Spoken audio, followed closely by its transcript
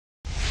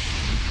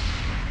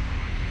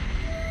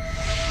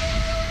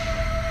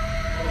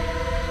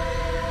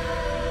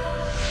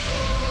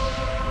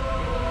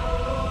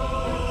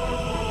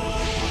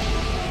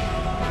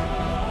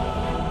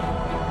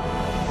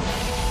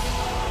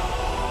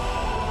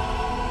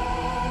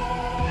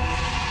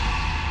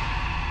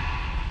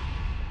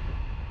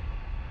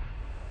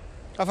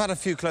I've had a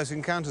few close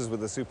encounters with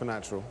the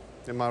supernatural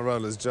in my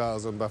role as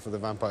Giles on Buffy the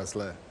Vampire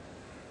Slayer.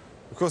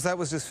 Of course, that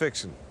was just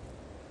fiction.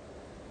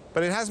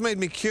 But it has made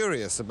me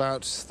curious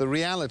about the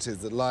realities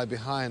that lie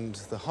behind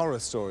the horror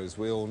stories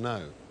we all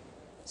know.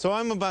 So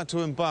I'm about to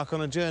embark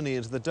on a journey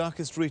into the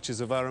darkest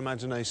reaches of our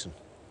imagination,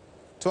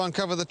 to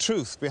uncover the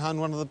truth behind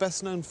one of the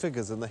best-known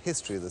figures in the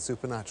history of the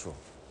supernatural.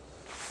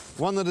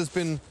 One that has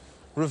been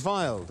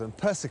reviled and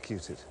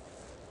persecuted.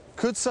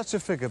 Could such a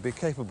figure be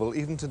capable,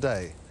 even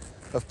today,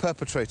 of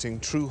perpetrating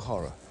true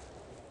horror?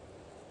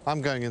 I'm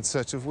going in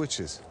search of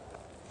witches.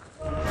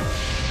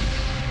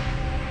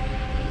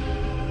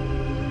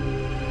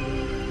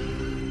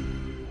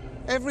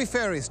 Every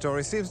fairy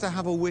story seems to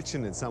have a witch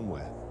in it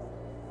somewhere.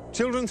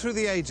 Children through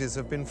the ages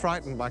have been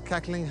frightened by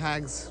cackling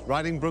hags,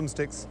 riding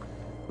broomsticks,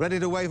 ready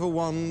to wave a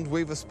wand,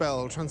 weave a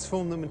spell,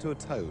 transform them into a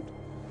toad.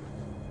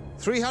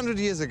 300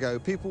 years ago,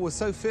 people were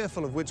so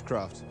fearful of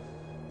witchcraft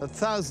that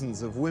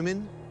thousands of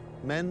women,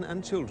 men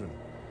and children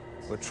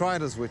were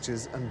tried as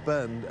witches and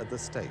burned at the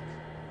stake.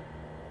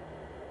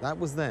 That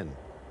was then.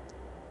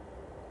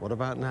 What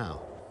about now?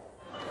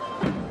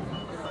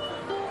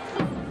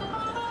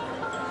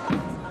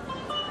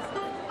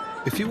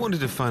 If you wanted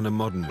to find a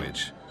modern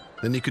witch,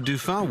 then you could do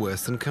far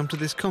worse than come to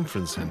this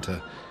conference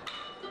centre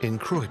in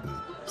Croydon,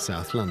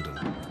 South London.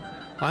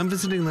 I'm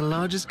visiting the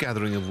largest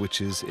gathering of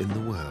witches in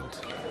the world.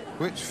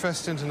 Witch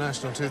Fest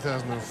International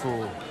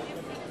 2004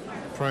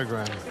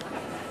 programme.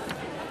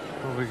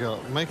 What have we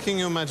got? Making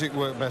your magic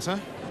work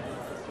better.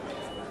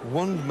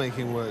 Wand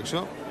making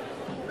workshop.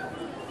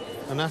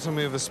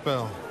 Anatomy of a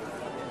spell.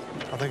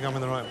 I think I'm in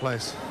the right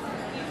place.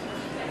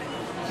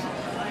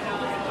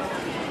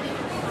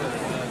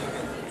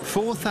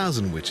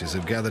 4,000 witches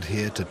have gathered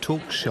here to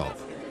talk shop.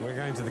 We're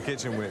going to the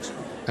Kitchen Witch.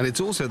 And it's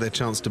also their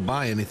chance to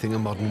buy anything a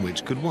modern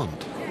witch could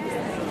want.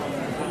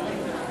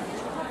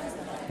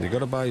 You've got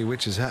to buy your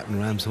witch's hat and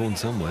ram's horn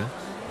somewhere.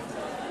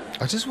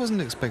 I just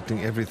wasn't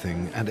expecting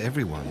everything and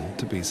everyone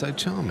to be so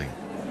charming.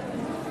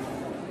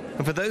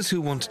 And for those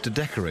who wanted to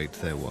decorate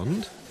their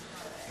wand,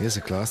 here's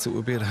a class that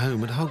would be at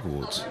home at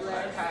Hogwarts.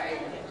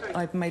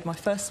 I made my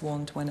first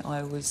wand when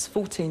I was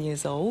 14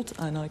 years old,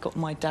 and I got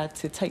my dad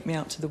to take me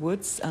out to the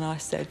woods, and I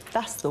said,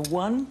 "That's the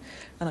one."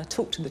 And I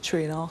talked to the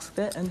tree and asked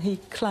it, and he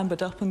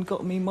clambered up and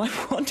got me my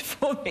wand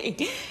for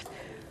me.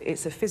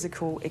 It's a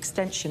physical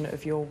extension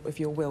of your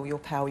will, your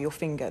power, your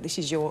finger. This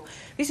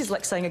is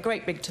like saying a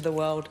great big to the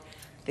world,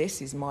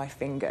 "This is my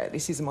finger,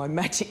 this is my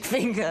magic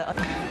finger."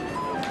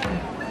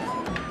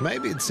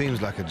 Maybe it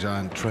seems like a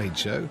giant trade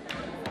show,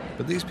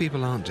 but these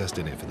people aren't just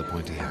in it for the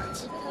pointy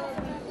hats.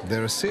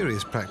 There are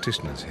serious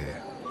practitioners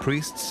here,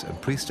 priests and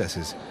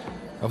priestesses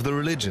of the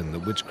religion that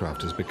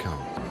witchcraft has become.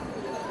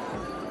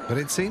 But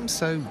it seems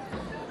so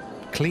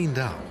cleaned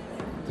up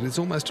that it's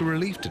almost a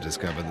relief to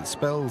discover that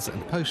spells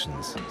and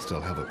potions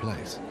still have a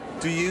place.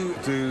 Do you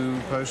do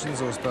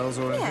potions or spells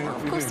or anything? Yeah,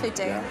 of course we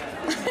do. Yeah.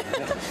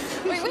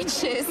 We're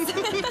witches.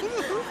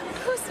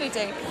 Of course we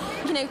do.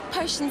 You know,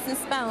 potions and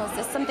spells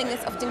is something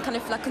that's often kind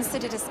of like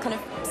considered as kind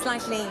of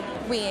slightly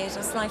weird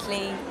or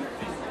slightly,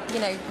 you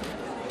know,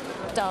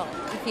 dark,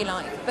 if you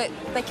like, but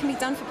they can be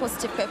done for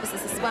positive purposes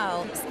as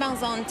well.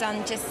 Spells aren't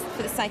done just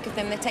for the sake of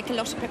them. They take a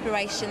lot of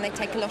preparation, they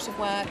take a lot of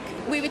work.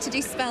 If we were to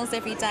do spells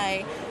every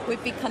day,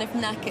 we'd be kind of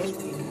knackered.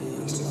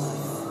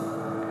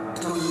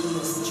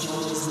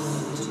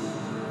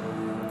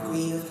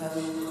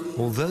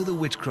 Although the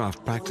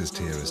witchcraft practiced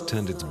here has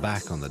turned its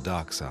back on the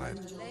dark side,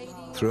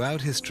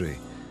 throughout history,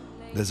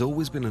 there's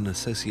always been an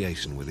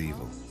association with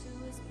evil,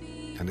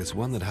 and it's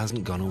one that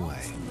hasn't gone away.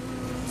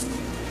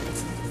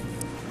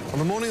 On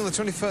the morning of the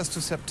 21st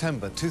of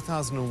September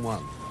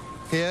 2001,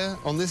 here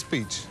on this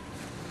beach,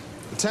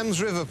 the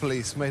Thames River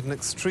Police made an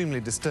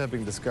extremely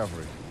disturbing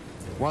discovery,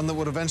 one that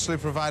would eventually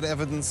provide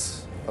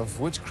evidence of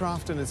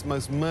witchcraft in its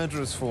most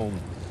murderous form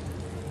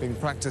being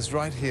practiced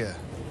right here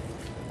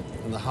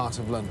in the heart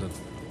of London.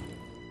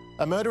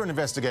 A murder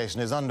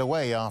investigation is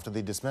underway after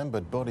the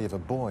dismembered body of a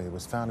boy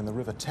was found in the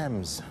River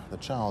Thames. The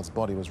child's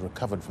body was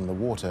recovered from the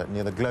water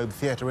near the Globe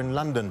Theatre in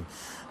London.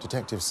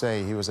 Detectives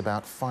say he was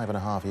about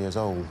 5.5 years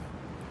old.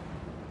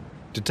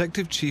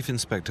 Detective Chief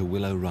Inspector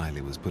Will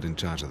O'Reilly was put in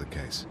charge of the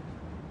case.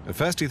 At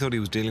first he thought he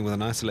was dealing with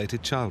an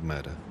isolated child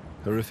murder.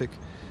 Horrific,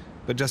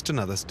 but just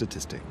another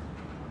statistic.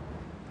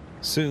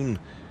 Soon,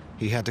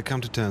 he had to come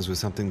to terms with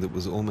something that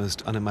was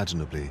almost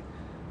unimaginably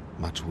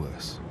much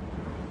worse.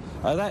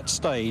 At that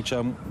stage,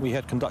 we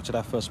had conducted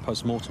our first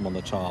post-mortem on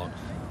the child,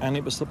 and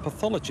it was the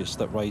pathologist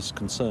that raised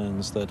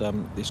concerns that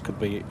this could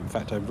be, in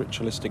fact, a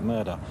ritualistic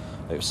murder.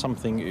 It was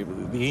something,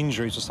 the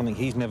injuries were something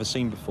he's never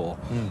seen before,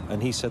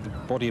 and he said the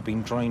body had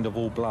been drained of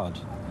all blood.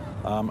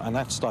 And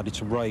that started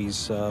to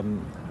raise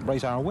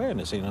our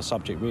awareness in a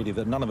subject, really,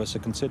 that none of us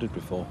had considered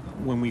before.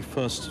 When we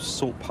first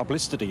sought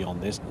publicity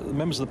on this,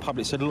 members of the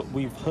public said, look,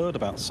 we've heard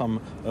about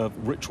some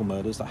ritual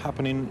murders that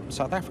happen in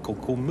South Africa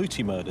called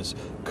Muti murders.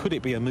 Could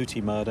it be a Muti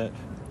murder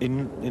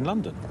in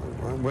London?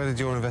 Where did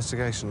your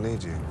investigation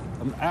lead you?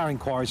 Our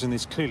inquiries in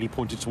this clearly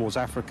pointed towards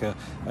Africa,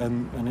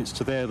 and it's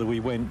to there that we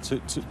went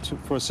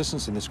for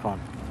assistance in this crime.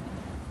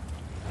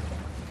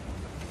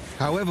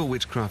 However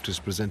witchcraft is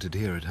presented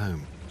here at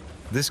home,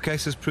 this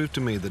case has proved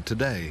to me that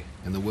today,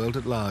 in the world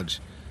at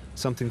large,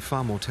 something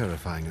far more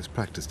terrifying is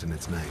practiced in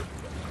its name.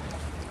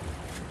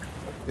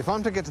 If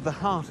I'm to get to the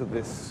heart of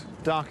this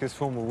darkest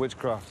form of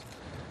witchcraft,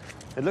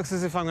 it looks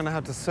as if I'm going to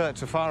have to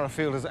search as far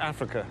afield as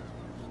Africa,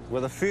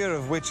 where the fear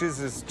of witches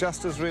is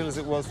just as real as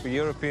it was for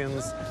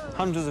Europeans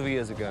hundreds of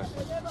years ago.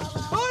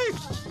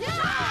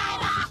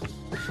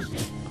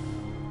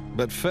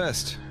 But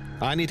first,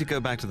 I need to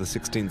go back to the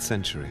 16th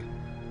century,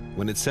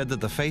 when it said that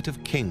the fate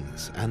of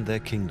kings and their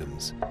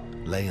kingdoms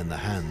lay in the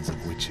hands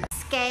of witches.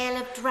 Scale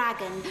of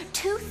dragon,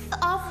 tooth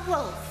of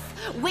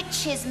wolf,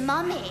 witch's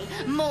mummy,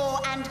 moor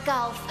and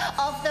gulf,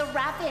 of the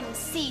ravin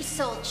sea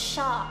salt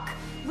shark,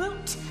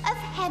 root of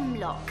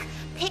hemlock,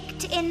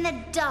 picked in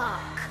the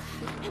dark.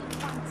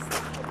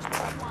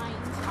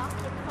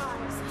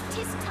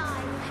 Tis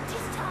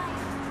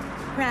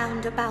time,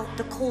 round about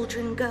the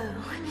cauldron go,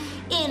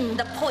 in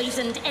the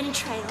poisoned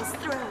entrails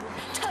throw.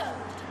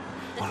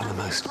 One of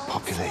the most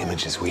popular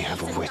images we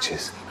have of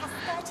witches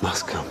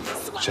must come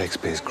from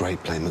Shakespeare's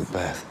great play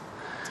Macbeth.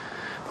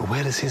 But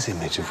where does his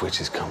image of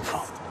witches come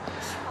from?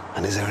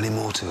 And is there any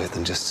more to it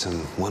than just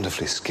some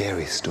wonderfully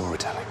scary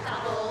storytelling?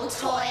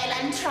 Toil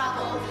and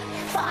trouble,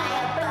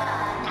 fire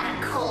burn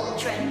and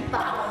cauldron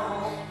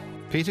bubble.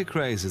 Peter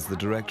Craze is the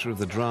director of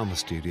the Drama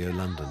Studio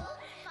London.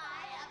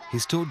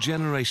 He's taught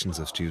generations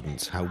of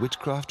students how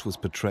witchcraft was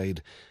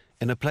portrayed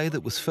in a play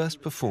that was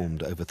first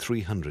performed over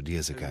 300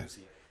 years ago.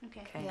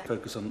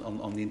 Focus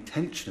on the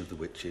intention of the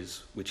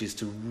witches, which is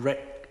to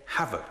wreak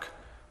havoc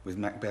with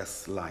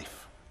Macbeth's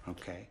life,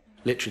 okay?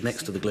 Literally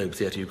next to the Globe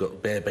Theatre, you've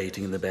got bear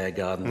baiting in the bear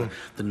garden,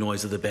 the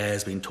noise of the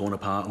bears being torn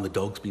apart and the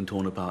dogs being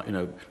torn apart, you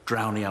know,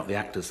 drowning out the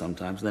actors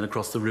sometimes. And then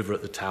across the river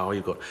at the Tower,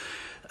 you've got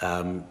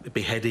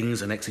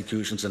beheadings and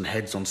executions and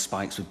heads on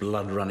spikes with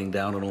blood running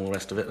down and all the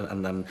rest of it,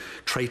 and then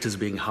traitors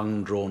being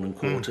hung, drawn and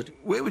quartered.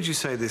 Where would you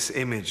say this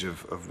image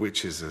of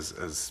witches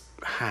as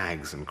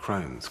hags and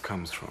crones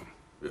comes from?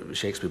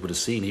 Shakespeare would have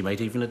seen, he might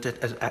even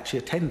actually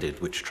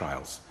attended witch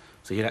trials,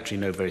 so he'd actually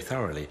know very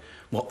thoroughly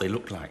what they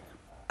looked like.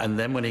 And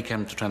then when he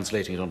came to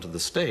translating it onto the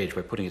stage,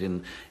 by putting it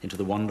into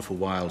the wonderful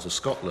wilds of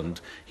Scotland,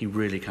 he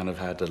really kind of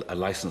had a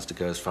license to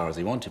go as far as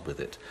he wanted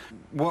with it.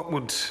 What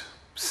would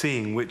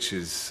seeing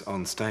witches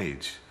on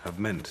stage have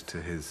meant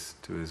to his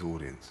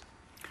audience?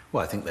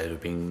 Well, I think they'd have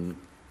been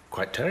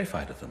quite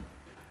terrified of them.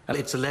 And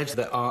it's alleged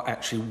there are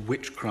actually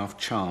witchcraft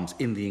charms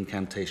in the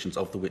incantations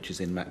of the witches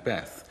in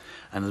Macbeth.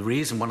 And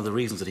one of the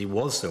reasons that he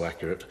was so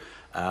accurate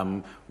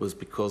was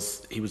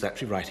because he was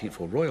actually writing it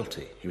for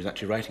royalty. He was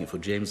actually writing it for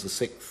James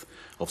VI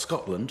of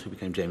Scotland, who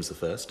became James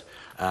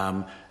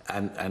I.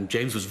 And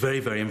James was very,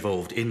 very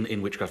involved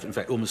in witchcraft, in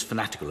fact, almost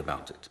fanatical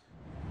about it.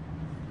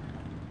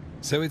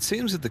 So it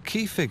seems that the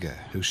key figure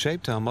who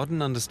shaped our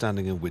modern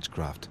understanding of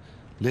witchcraft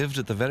lived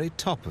at the very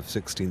top of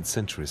 16th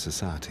century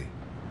society.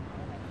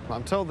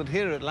 I'm told that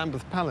here at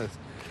Lambeth Palace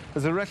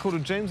there's a record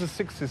of James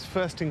VI's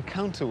first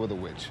encounter with a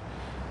witch.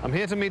 I'm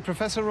here to meet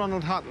Professor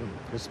Ronald Hutton,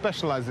 who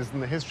specializes in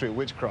the history of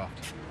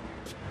witchcraft.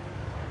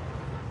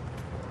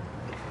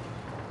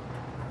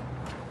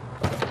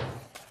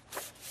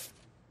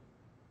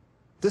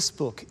 This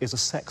book is a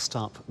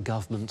sexed-up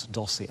government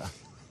dossier.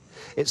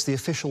 It's the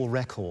official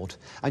record,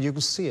 and you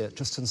can see it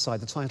just inside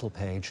the title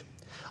page.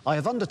 I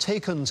have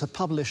undertaken to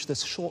publish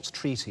this short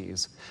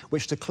treatise,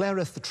 which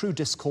declareth the true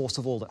discourse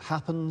of all that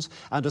happened,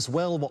 and as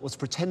well what was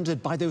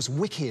pretended by those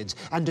wicked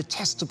and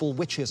detestable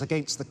witches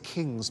against the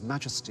king's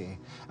majesty,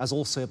 as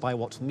also by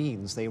what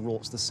means they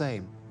wrought the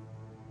same.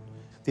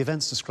 The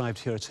events described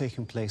here are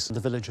taking place in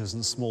the villages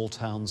and small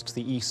towns to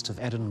the east of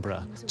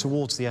Edinburgh,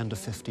 towards the end of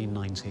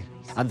 1590.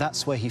 And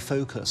that's where he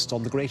focused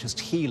on the greatest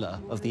healer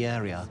of the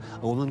area,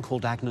 a woman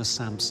called Agnes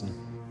Sampson.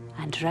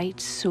 And right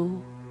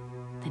so,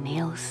 the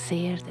nails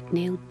sair that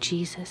nailed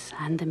Jesus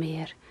and the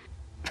mare.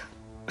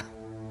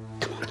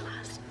 Come on,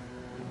 lass.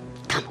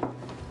 Come on.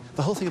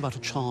 The whole thing about a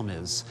charm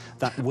is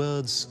that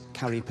words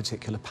carry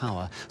particular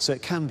power, so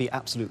it can be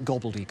absolute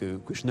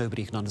gobbledygook, which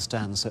nobody can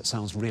understand, so it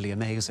sounds really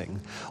amazing,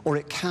 or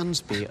it can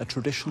be a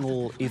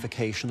traditional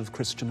evocation of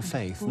Christian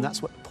faith, and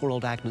that's what poor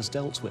old Agnes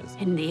dealt with.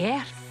 In the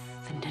earth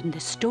and in the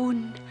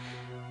stone,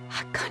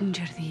 I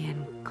conjure thee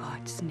in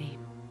God's name.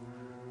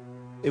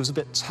 It was a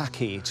bit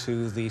tacky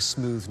to the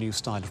smooth new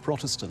style of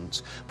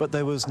Protestant, but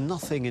there was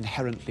nothing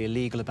inherently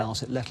illegal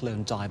about it, let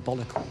alone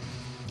diabolical.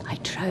 I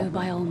trow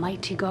by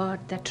Almighty God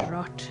that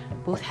wrought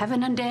both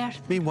heaven and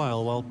earth.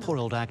 Meanwhile, while poor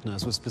old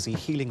Agnes was busy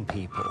healing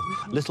people,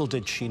 little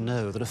did she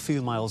know that a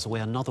few miles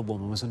away another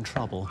woman was in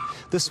trouble.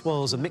 This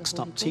was a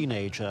mixed-up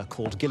teenager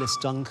called Gillis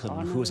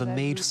Duncan, who was a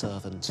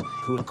maidservant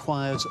who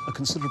acquired a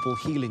considerable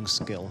healing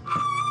skill.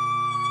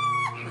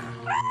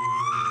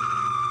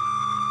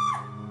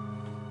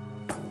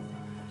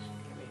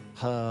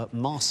 Her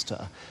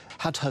master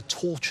had her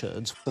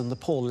tortured, and the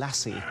poor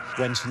lassie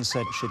went and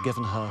said she'd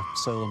given her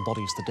soul and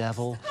body to the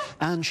devil,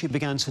 and she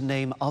began to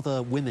name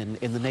other women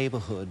in the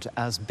neighbourhood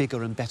as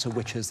bigger and better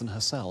witches than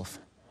herself.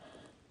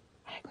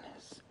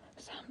 Agnes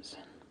Sampson.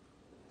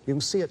 You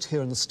can see it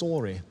here in the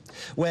story.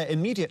 where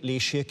immediately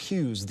she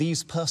accused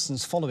these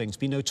persons following to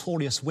be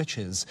notorious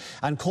witches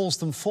and caused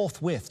them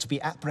forthwith to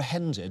be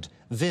apprehended,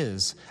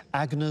 viz.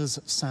 Agnes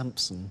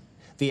Sampson,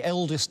 the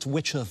eldest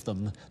witch of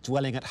them,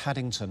 dwelling at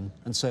Haddington,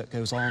 and so it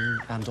goes on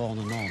and on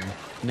and on,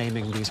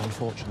 naming these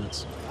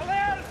unfortunates.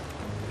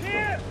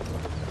 Here!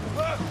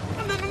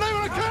 In the name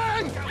of the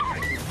king!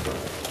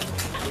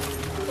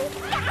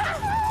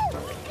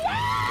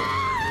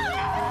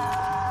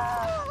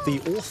 The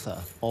author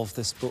of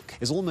this book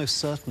is almost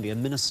certainly a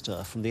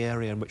minister from the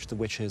area in which the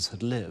witches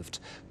had lived,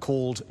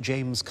 called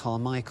James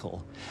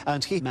Carmichael,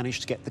 and he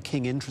managed to get the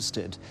king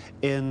interested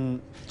in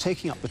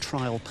taking up the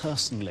trial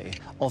personally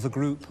of a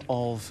group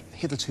of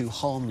hitherto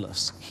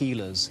harmless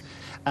healers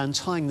and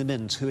tying them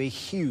into a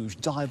huge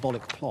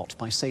diabolic plot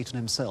by Satan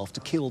himself to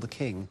kill the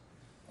king.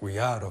 We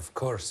are, of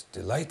course,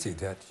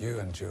 delighted at you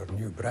and your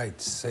new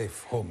bride's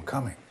safe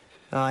homecoming.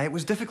 It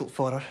was difficult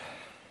for her.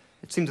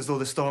 It seemed as though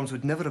the storms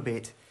would never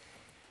abate.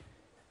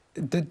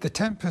 Did the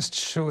tempest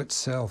show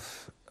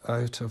itself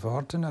out of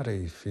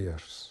ordinary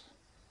fears?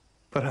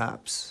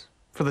 Perhaps,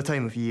 for the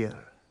time of year.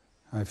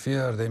 I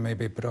fear they may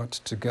be brought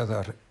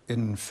together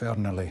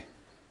infernally.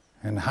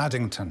 In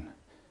Haddington,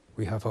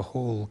 we have a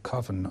whole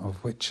coven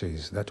of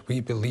witches that we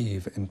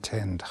believe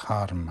intend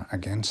harm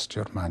against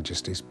your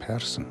Majesty's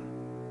person.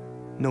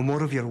 No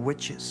more of your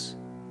witches.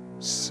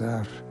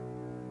 Sir,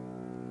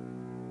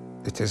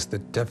 it is the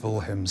devil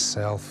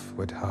himself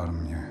would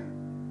harm you.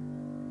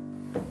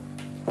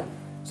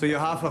 So you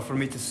have her for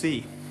me to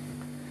see?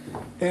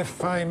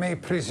 If I may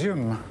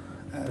presume,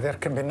 there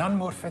can be none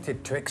more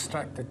fitted to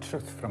extract the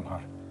truth from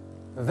her.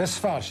 This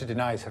far she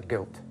denies her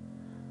guilt.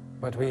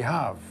 But we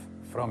have,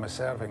 from a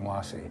serving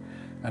lassie,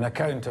 an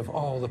account of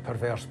all the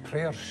perverse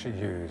prayers she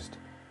used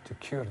to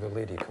cure the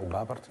Lady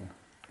Kilbaberton.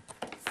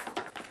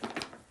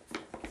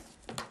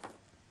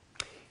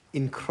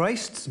 In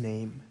Christ's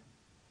name,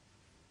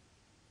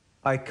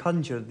 I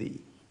conjure thee.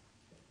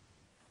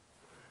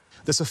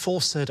 This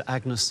aforesaid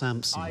Agnes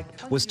Sampson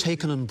was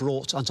taken and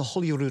brought unto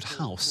Holyrood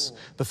House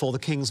before the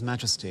King's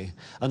Majesty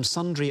and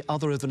sundry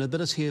other of the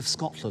nobility of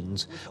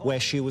Scotland, where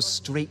she was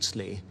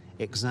straitly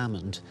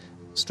examined.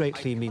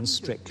 Straitly means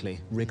strictly,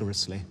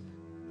 rigorously.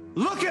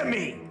 Look at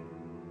me!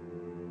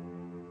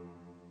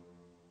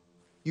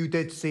 You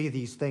did say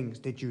these things,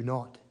 did you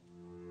not?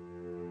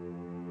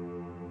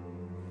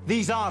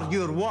 These are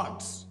your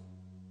words.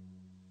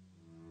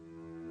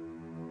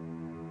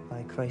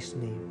 By Christ's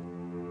name,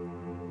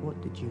 what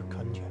did you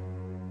conjure?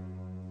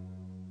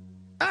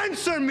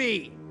 Answer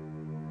me!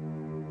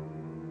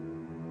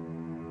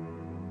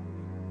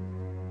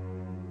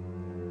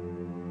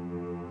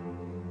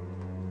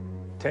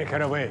 Take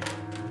her away.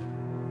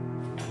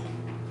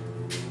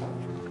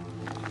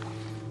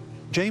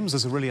 James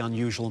is a really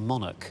unusual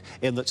monarch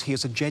in that he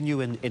is a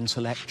genuine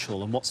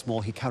intellectual, and what's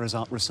more, he carries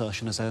out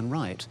research in his own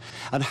right.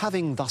 And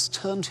having thus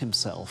turned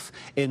himself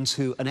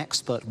into an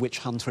expert witch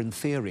hunter in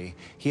theory,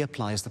 he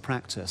applies the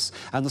practice.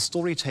 And the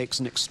story takes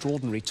an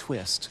extraordinary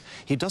twist.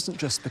 He doesn't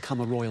just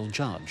become a royal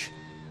judge,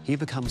 he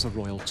becomes a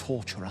royal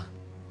torturer.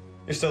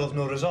 You still have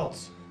no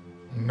results?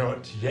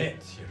 Not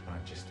yet, Your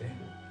Majesty.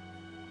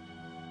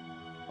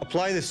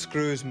 Apply the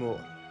screws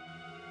more.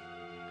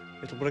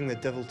 It'll bring the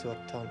devil to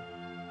her tongue.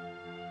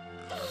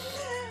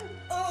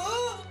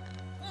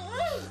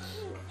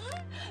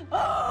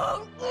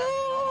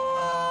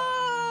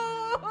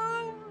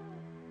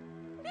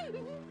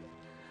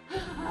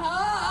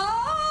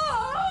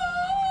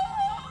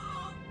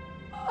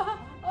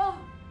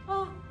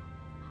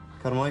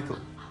 Carmichael,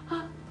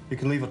 you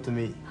can leave her to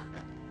me.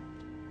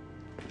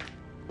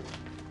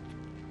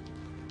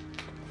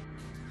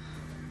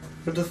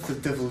 Or doth the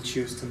devil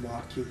choose to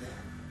mark you there?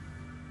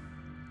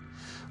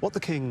 What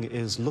the king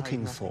is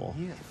looking for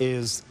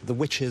is the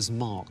witch's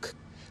mark.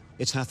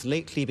 It hath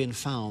lately been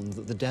found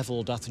that the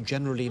devil doth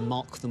generally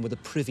mark them with a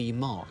privy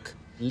mark,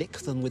 lick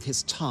them with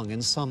his tongue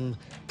in some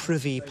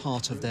privy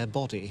part of their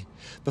body,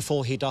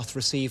 before he doth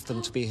receive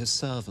them to be his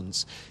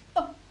servants.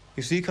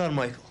 You see,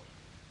 Carmichael,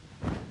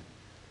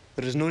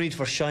 there is no need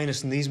for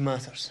shyness in these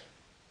matters.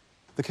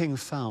 The king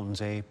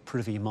found a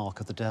privy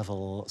mark of the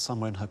devil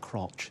somewhere in her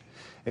crotch.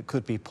 It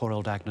could be poor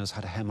old Agnes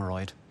had a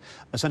hemorrhoid.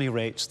 At any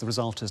rate, the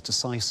result is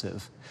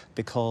decisive,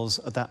 because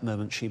at that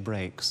moment she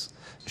breaks.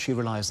 She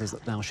realises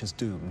that now she's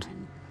doomed.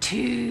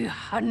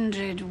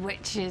 200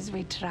 witches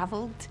we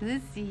travelled to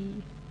the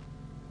sea.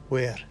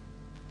 Where?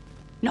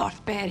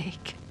 North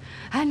Berwick.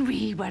 And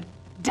we were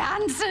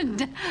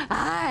dancing.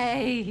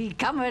 Aye,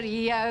 come here,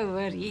 ye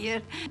over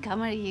here.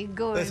 Come here, ye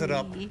go. Let her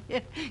up.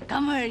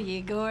 Come here,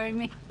 ye go,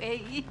 me.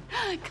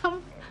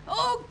 Come.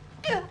 Oh,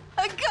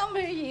 come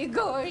here, ye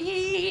go.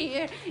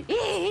 Here.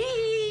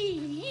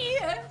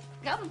 Here.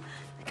 Come.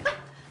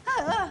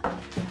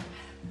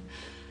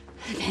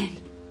 And then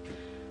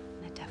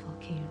the devil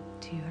came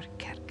to our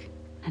kirk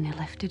and he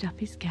lifted up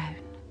his gown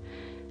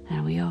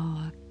and we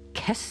all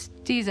kissed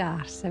his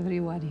arse, every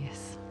one of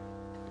us.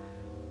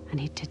 And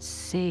he did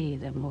say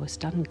the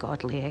most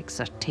ungodly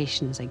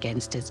exhortations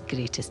against his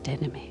greatest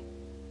enemy.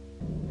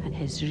 And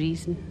his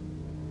reason,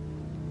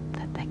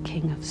 that the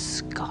King of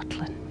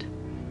Scotland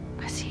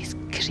as his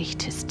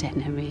greatest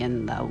enemy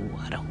in the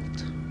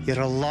world.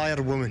 You're a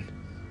liar, woman.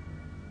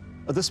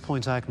 At this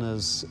point,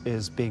 Agnes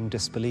is being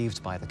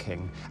disbelieved by the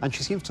king, and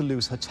she seems to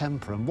lose her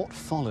temper, and what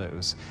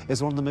follows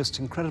is one of the most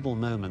incredible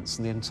moments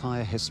in the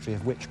entire history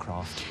of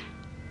witchcraft.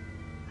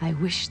 I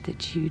wish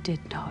that you did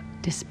not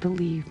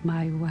disbelieve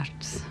my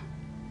words,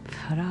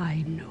 for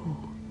I know.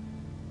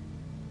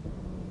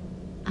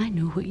 I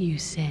know what you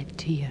said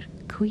to your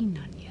queen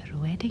on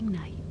your wedding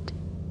night.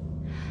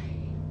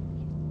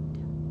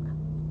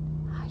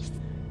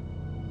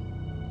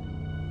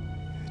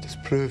 It is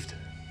proved.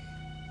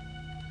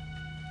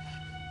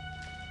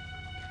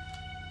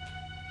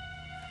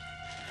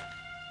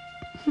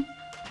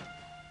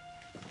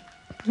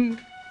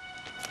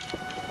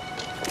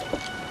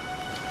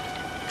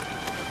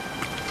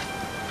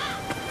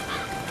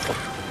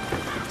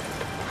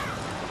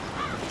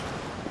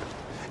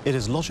 It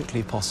is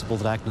logically possible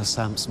that Agnes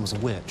Sampson was a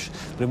witch,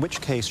 but in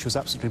which case she was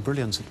absolutely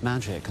brilliant at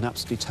magic and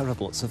absolutely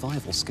terrible at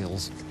survival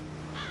skills.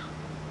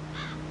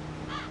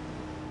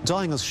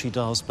 Dying as she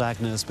does,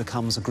 Agnes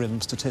becomes a grim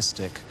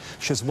statistic.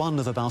 She's one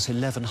of about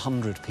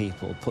 1,100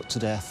 people put to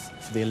death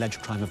for the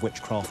alleged crime of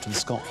witchcraft in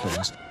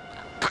Scotland.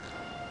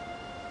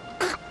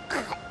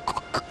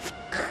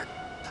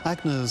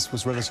 Agnes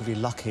was relatively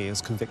lucky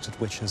as convicted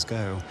witches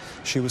go.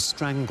 She was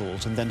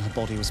strangled and then her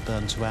body was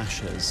burned to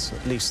ashes.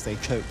 At least they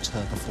choked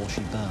her before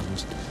she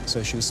burned,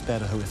 so she was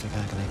spared a horrific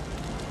agony.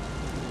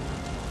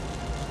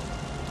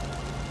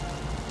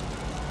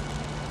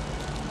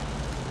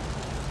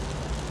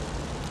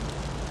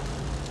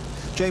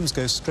 James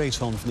goes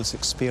straight on from this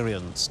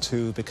experience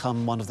to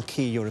become one of the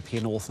key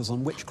European authors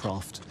on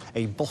witchcraft,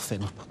 a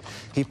boffin.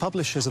 He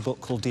publishes a book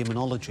called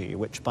Demonology,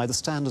 which by the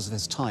standards of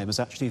his time is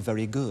actually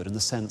very good in the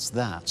sense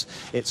that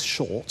it's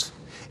short,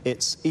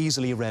 it's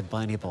easily read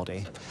by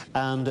anybody,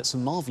 and it's a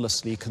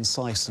marvellously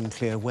concise and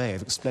clear way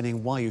of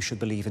explaining why you should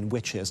believe in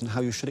witches and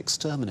how you should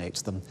exterminate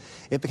them.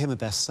 It became a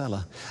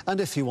bestseller. And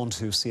if you want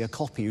to see a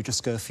copy, you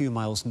just go a few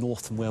miles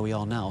north from where we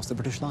are now to the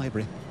British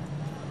Library.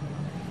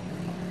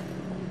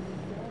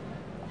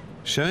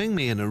 Showing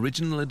me an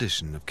original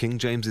edition of King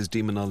James's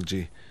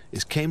Demonology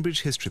is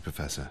Cambridge history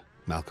professor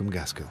Malcolm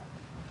Gaskill.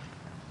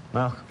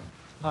 Malcolm.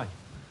 Hi.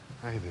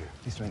 How you doing?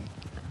 Nice to meet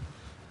you.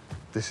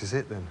 This is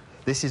it, then?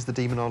 This is the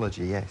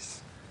Demonology,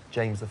 yes.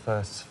 James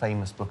I's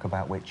famous book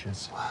about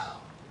witches. Wow.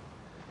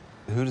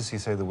 Who does he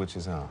say the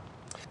witches are?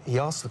 He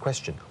asks the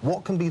question,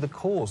 what can be the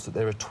cause that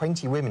there are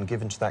 20 women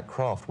given to that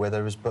craft where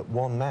there is but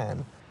one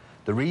man?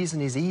 The reason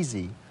is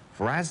easy,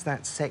 for as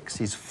that sex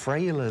is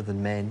frailer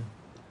than men,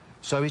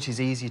 so it is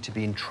easy to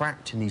be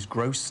entrapped in these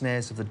gross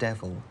snares of the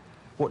devil.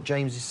 What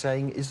James is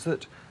saying is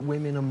that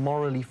women are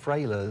morally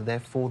frailer,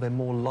 therefore they're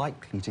more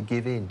likely to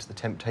give in to the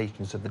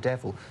temptations of the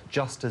devil,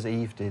 just as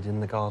Eve did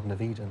in the Garden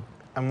of Eden.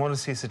 And what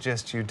does he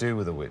suggest you do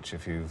with a witch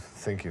if you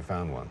think you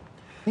found one?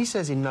 He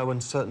says in no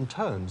uncertain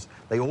terms,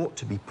 they ought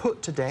to be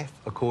put to death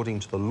according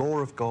to the law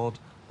of God,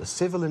 the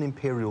civil and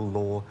imperial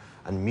law,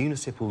 and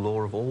municipal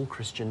law of all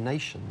Christian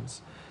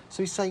nations.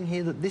 So he's saying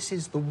here that this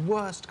is the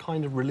worst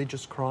kind of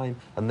religious crime,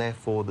 and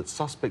therefore that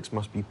suspects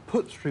must be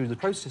put through the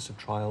process of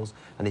trials,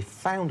 and if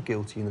found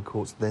guilty in the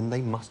courts, then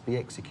they must be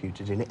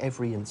executed in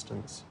every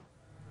instance.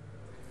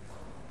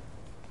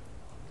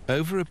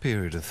 Over a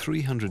period of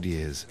 300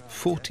 years,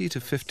 40 to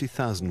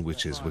 50,000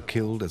 witches were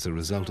killed as a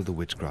result of the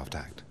Witchcraft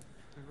Act.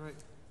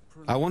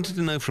 I wanted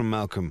to know from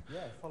Malcolm,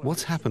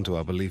 what's happened to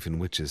our belief in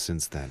witches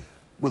since then?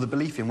 Well, the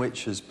belief in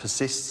witches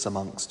persists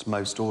amongst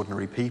most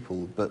ordinary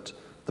people, but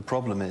the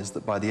problem is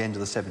that by the end of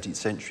the 17th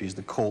century,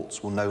 the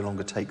courts will no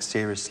longer take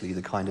seriously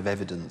the kind of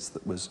evidence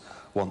that was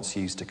once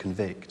used to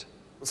convict.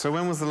 So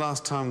when was the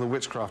last time the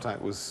Witchcraft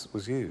Act was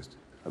used?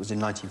 That was in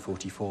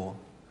 1944.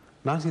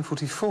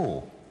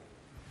 1944?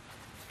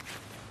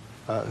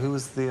 Who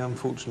was the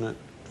unfortunate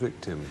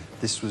victim?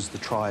 This was the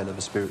trial of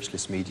a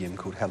spiritualist medium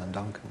called Helen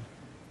Duncan.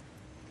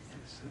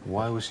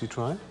 Why was she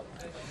tried?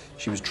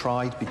 She was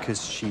tried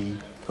because she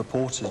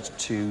purported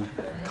to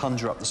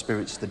conjure up the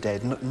spirits of the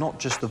dead, not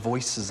just the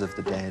voices of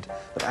the dead,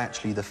 but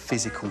actually the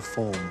physical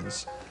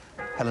forms.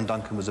 Helen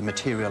Duncan was a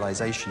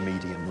materialization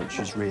medium, which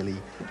is really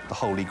the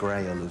holy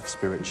grail of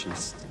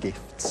spiritualist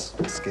gifts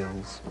and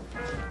skills.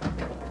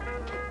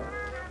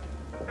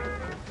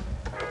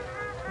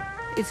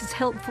 It is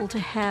helpful to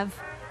have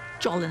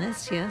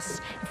jolliness, yes.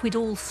 If we'd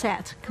all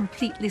sat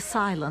completely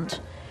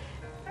silent,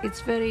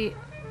 it's very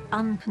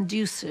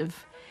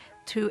unconducive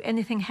to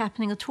anything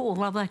happening at all,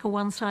 rather like a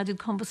one-sided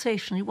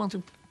conversation. You want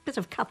a bit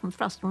of cut and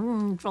thrust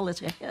and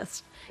jollity,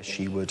 yes.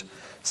 She would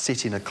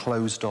sit in a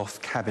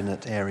closed-off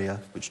cabinet area,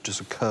 which is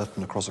just a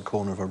curtain across a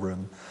corner of a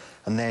room,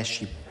 and there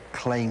she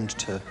claimed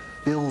to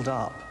build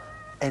up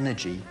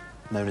energy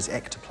known as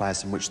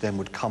ectoplasm, which then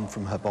would come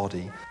from her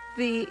body.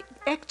 The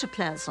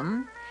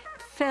ectoplasm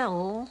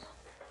fell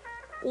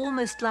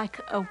almost like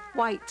a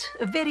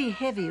very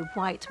heavy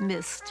white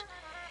mist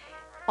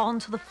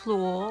onto the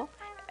floor,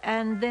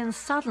 and then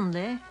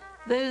suddenly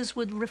those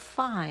would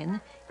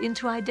refine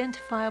into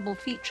identifiable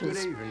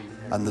features.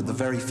 And the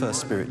very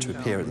first spirit to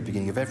appear at the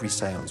beginning of every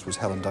séance was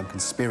Helen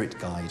Duncan's spirit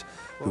guide,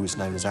 who was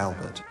known as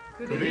Albert.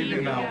 Good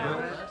evening,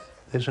 Albert.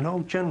 There's an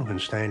old gentleman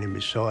standing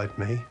beside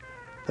me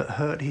that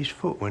hurt his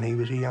foot when he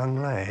was a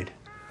young lad.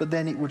 But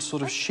then it would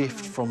sort of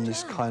shift from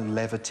this kind of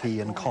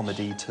levity and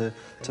comedy to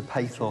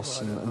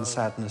pathos and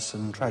sadness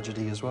and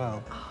tragedy as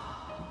well.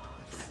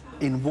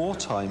 In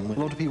wartime, a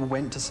lot of people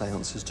went to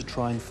seances to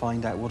try and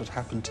find out what had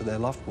happened to their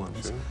loved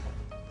ones.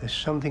 There's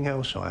something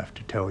else I have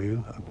to tell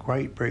you. A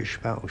great British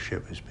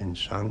battleship has been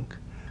sunk,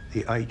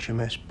 the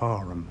HMS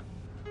Barham.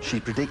 She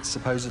predicts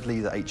supposedly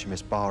that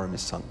HMS Barham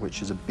is sunk,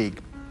 which is a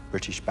big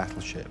British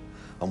battleship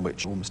on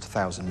which almost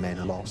 1,000 men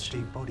are lost. See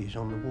bodies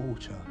on the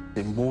water.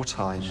 In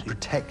wartime,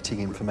 protecting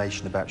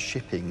information about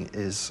shipping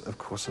is, of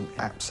course, an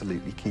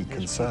absolutely key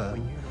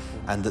concern,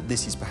 and that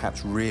this is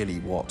perhaps really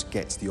what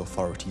gets the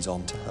authorities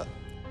onto her.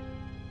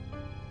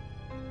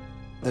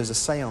 There's a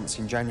séance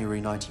in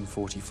January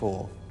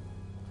 1944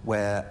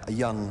 where a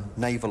young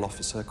naval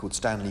officer called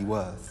Stanley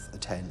Worth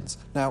attends.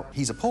 Now,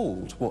 he's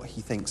appalled. What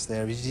he thinks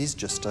there is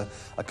just a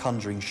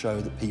conjuring show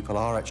that people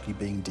are actually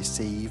being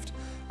deceived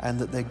and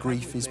that their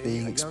grief is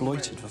being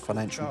exploited for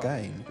financial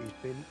gain.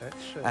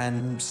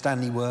 And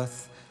Stanley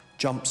Worth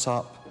jumps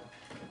up,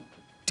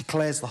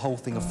 declares the whole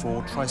thing a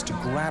fraud, tries to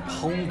grab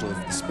hold of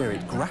the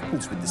spirit,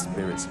 grapples with the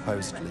spirit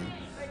supposedly,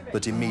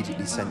 but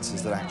immediately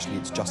senses that actually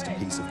it's just a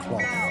piece of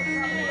cloth.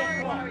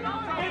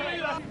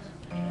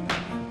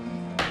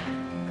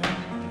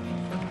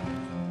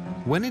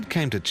 When it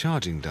came to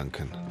charging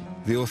Duncan,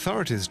 the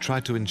authorities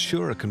tried to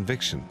ensure a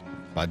conviction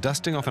by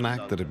dusting off an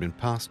act that had been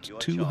passed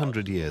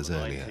 200 years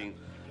earlier.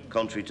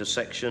 Contrary to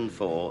Section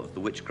 4 of the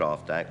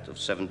Witchcraft Act of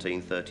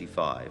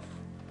 1735.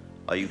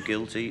 Are you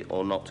guilty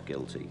or not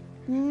guilty?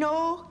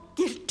 No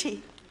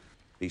guilty.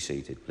 Be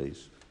seated,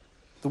 please.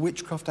 The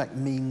Witchcraft Act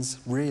means,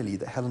 really,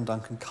 that Helen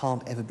Duncan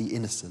can't ever be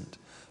innocent,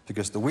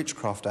 because the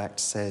Witchcraft Act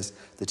says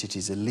that it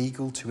is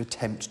illegal to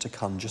attempt to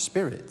conjure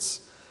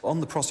spirits. On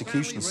the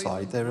prosecution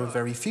side, there are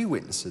very few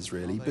witnesses,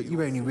 really, but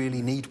you only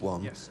really need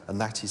one,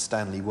 and that is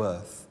Stanley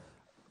Worth.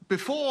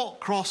 Before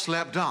Cross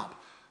leapt up,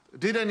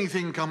 did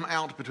anything come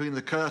out between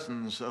the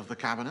curtains of the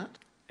cabinet?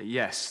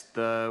 Yes,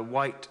 the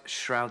white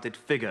shrouded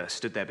figure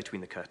stood there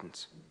between the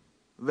curtains.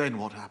 Then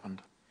what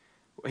happened?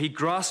 He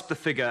grasped the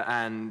figure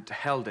and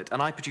held it, and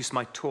I produced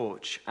my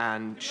torch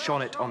and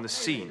shone it on the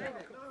scene,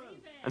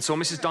 and saw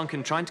Mrs.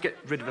 Duncan trying to get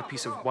rid of a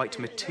piece of white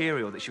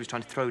material that she was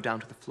trying to throw down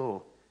to the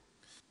floor.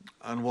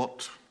 And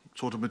what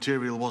sort of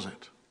material was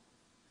it?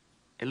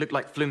 It looked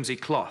like flimsy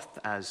cloth,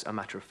 as a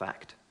matter of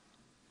fact.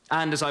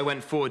 And as I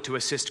went forward to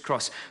assist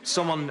Cross,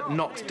 someone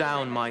knocked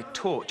down my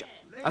torch.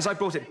 As I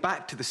brought it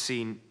back to the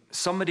scene,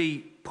 somebody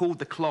pulled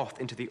the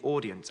cloth into the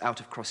audience out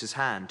of Cross's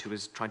hand, who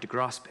was trying to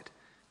grasp it.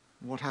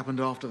 What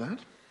happened after that?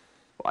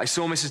 I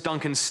saw Mrs.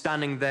 Duncan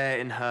standing there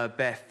in her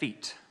bare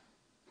feet,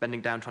 bending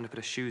down trying to put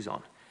her shoes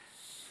on.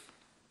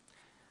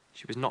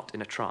 She was not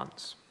in a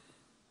trance.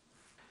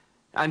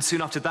 And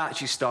soon after that,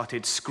 she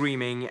started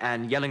screaming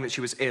and yelling that she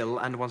was ill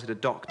and wanted a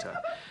doctor.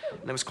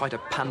 And there was quite a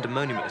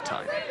pandemonium at the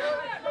time.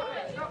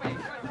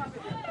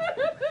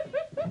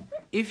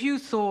 If you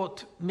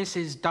thought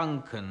Mrs.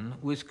 Duncan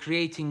was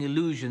creating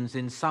illusions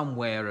in some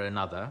way or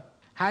another,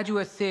 had you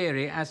a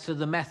theory as to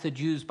the method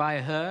used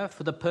by her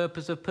for the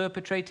purpose of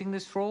perpetrating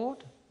this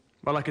fraud?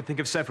 Well, I could think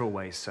of several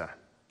ways, sir.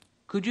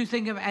 Could you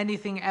think of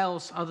anything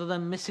else other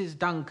than Mrs.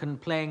 Duncan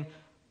playing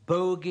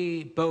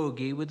bogey,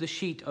 bogey with the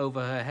sheet over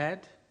her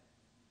head?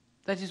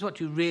 That is what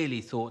you really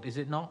thought, is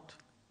it not?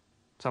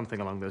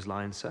 Something along those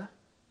lines, sir.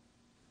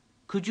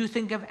 Could you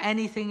think of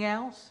anything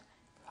else?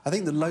 I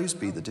think that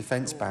Loseby, the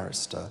defence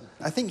barrister,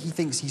 I think he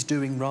thinks he's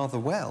doing rather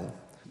well,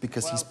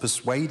 because he's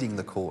persuading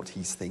the court,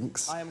 he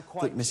thinks,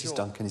 that Mrs.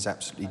 Duncan is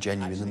absolutely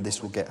genuine and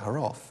this will get her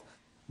off.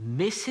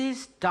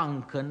 Mrs.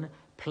 Duncan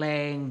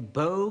playing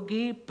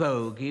bogey,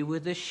 bogey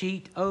with a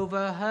sheet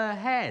over her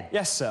head?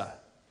 Yes, sir.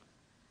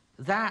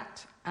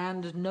 That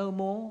and no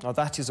more? Oh,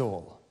 that is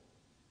all.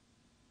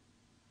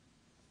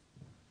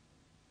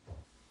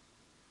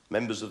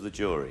 Members of the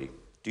jury,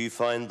 do you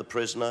find the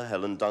prisoner,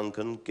 Helen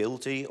Duncan,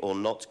 guilty or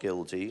not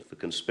guilty for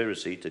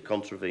conspiracy to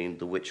contravene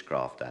the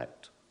Witchcraft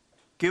Act?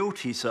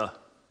 Guilty, sir.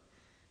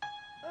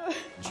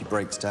 She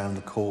breaks down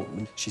the court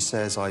and she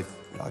says, I've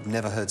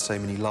never heard so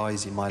many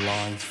lies in my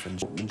life,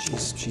 and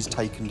she's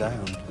taken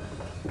down.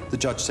 The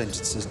judge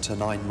sentences her to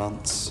 9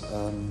 months,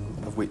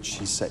 of which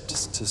she's set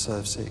to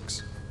serve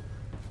 6.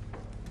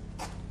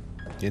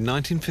 In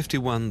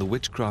 1951, the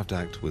Witchcraft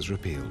Act was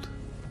repealed.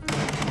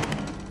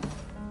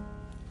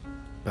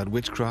 But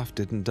witchcraft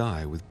didn't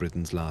die with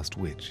Britain's last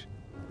witch.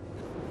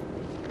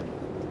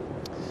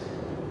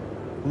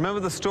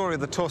 Remember the story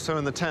of the torso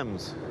in the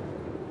Thames?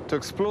 To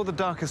explore the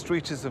darkest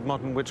reaches of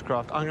modern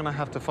witchcraft, I'm going to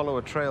have to follow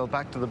a trail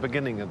back to the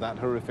beginning of that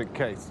horrific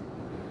case.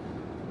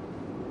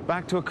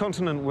 Back to a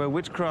continent where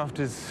witchcraft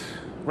is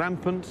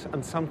rampant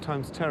and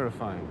sometimes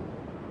terrifying.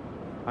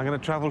 I'm going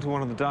to travel to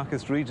one of the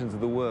darkest regions of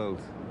the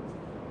world,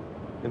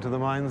 into the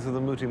minds of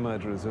the Muti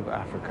murderers of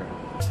Africa.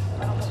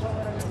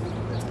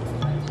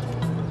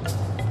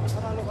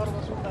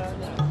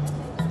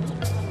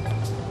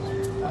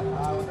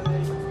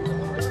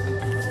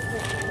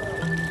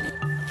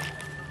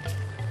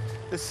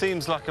 This This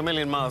seems like a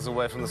million miles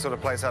away from the sort of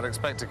place I'd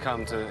expect to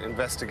come to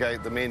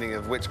investigate the meaning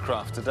of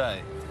witchcraft today.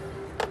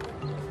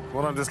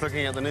 What I'm just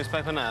looking at the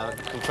newspaper now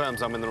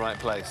confirms I'm in the right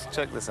place.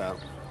 Check this out.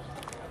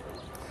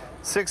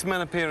 6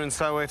 men appear in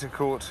Soweto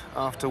court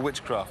after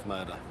witchcraft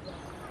murder.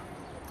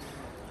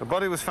 The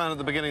body was found at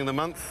the beginning of the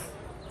month.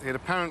 He had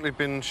apparently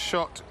been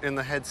shot in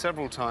the head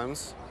several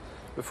times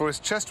before his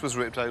chest was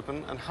ripped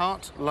open and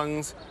heart,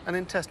 lungs and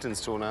intestines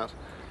torn out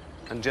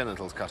and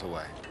genitals cut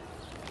away.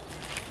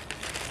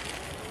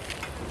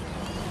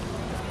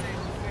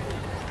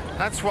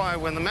 That's why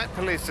when the Met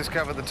Police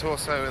discovered the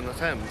torso in the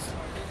Thames,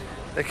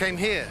 they came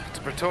here to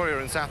Pretoria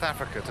in South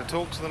Africa to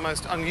talk to the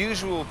most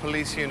unusual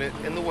police unit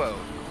in the world,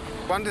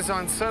 one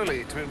designed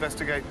solely to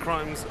investigate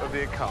crimes of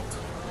the occult.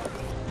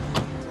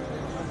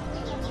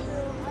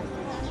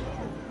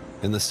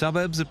 In the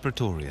suburbs of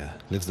Pretoria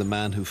lives the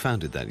man who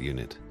founded that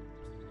unit.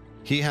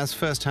 He has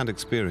first-hand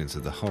experience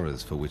of the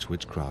horrors for which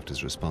witchcraft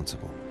is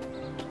responsible.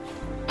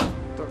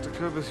 Dr.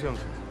 Kobus Jonker.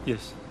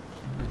 Yes.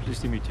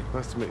 Pleased to meet you.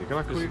 Nice to meet you. Can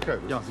I call you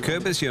Kobus? Yeah.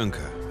 Kobus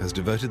Jonker has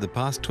devoted the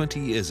past 20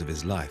 years of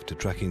his life to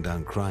tracking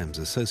down crimes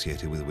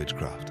associated with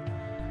witchcraft.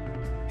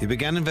 He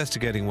began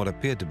investigating what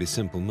appeared to be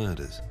simple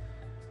murders,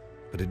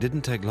 but it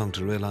didn't take long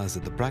to realize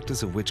that the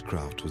practice of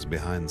witchcraft was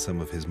behind some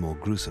of his more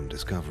gruesome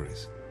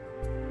discoveries.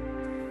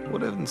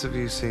 What evidence have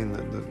you seen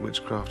that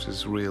witchcraft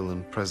is real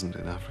and present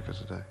in Africa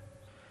today?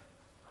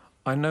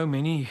 I know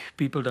many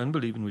people don't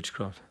believe in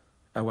witchcraft,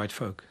 our white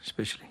folk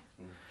especially.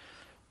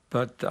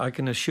 But I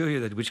can assure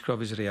you that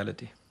witchcraft is a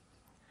reality.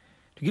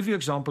 To give you an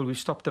example, we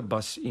stopped a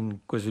bus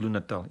in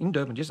KwaZulu-Natal, in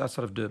Durban, just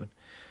outside of Durban.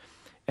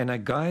 And a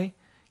guy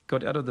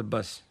got out of the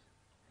bus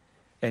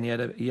and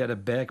he had a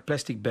bag,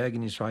 plastic bag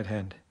in his right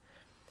hand.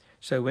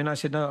 So when I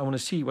said, no, I want to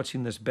see what's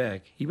in this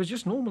bag, he was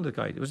just normal, the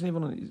guy. He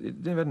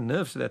didn't have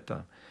nerves at that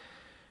time.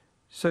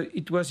 So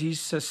it was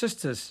his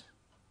sister's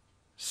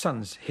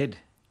son's head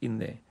in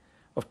there,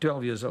 of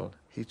 12 years old.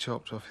 He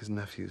chopped off his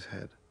nephew's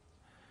head.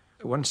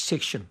 One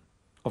section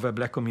of our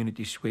black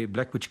communities where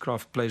black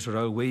witchcraft plays a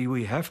role, where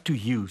we have to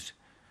use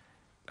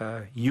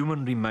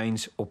human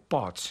remains or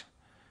parts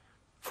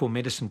for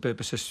medicine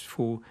purposes,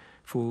 for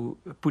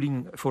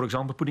putting, for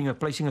example,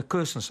 placing a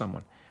curse on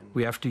someone.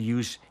 We have to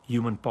use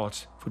human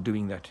parts for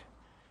doing that.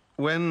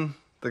 When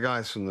the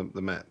guys from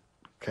the Met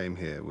came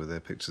here with their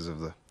pictures of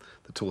the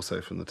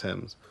torso from the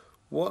Thames,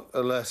 what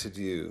alerted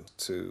you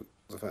to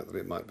the fact that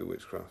it might be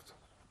witchcraft?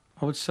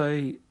 I would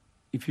say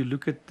if you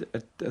look at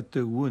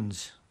the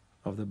wounds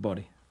of the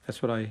body,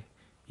 that's what I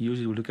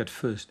usually look at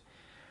first.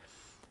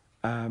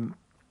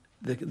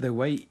 The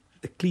way,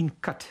 the clean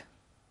cut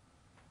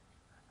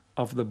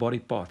of the body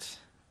parts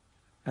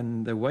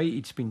and the way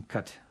it's been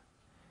cut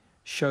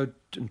showed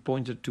and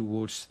pointed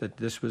towards that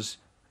this was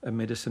a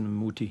medicine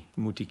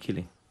Muti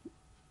killing.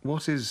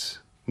 What is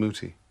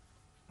Muti?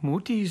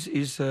 Muti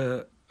is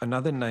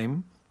another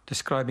name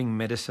describing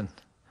medicine,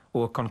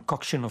 or a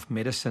concoction of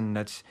medicine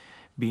that's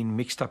been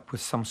mixed up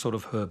with some sort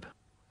of herb.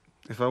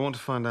 If I want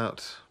to find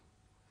out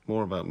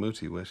more about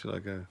Muti, where should I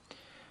go?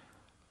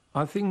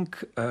 I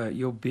think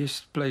your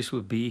best place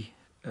would be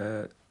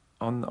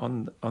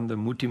on the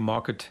Muti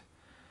market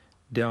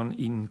down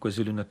in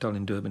KwaZulu-Natal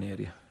in Durban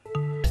area.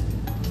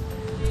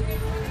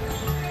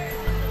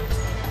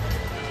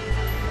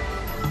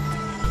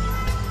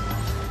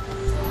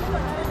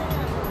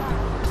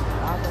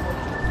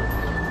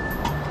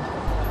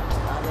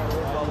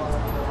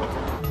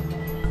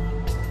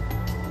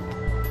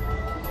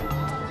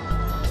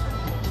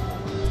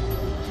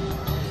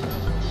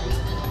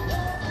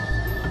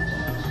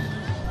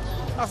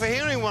 After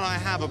hearing what I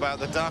have about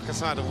the darker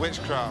side of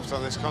witchcraft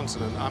on this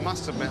continent, I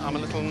must admit I'm a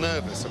little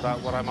nervous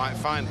about what I might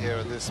find here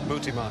at this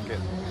Muti market.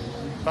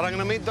 But I'm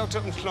going to meet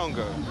Dr.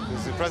 Mhlongo,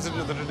 who's the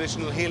president of the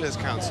Traditional Healers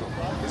Council.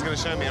 He's going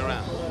to show me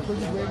around.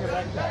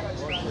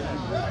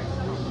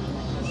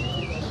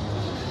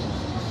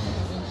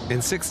 In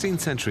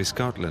 16th century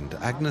Scotland,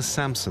 Agnes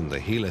Sampson, the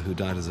healer who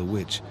died as a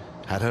witch,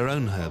 had her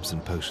own herbs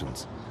and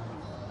potions.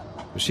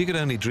 But she could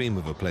only dream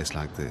of a place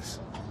like this.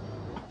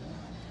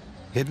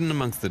 Hidden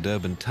amongst the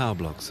Durban tower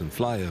blocks and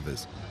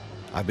flyovers,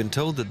 I've been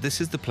told that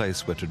this is the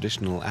place where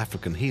traditional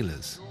African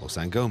healers, or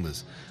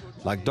sangomas,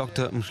 like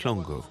Dr.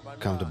 Mhlongo,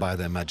 come to buy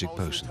their magic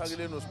potions.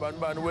 Dr.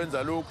 Mhlongo.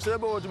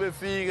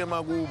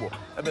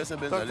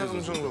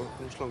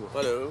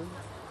 Hello.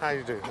 How are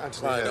you doing?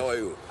 Anthony. Hi, how are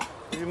you?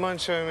 Would you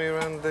mind showing me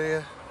around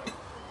the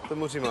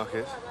Muti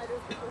market?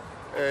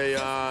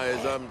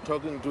 As I'm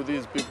talking to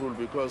these people,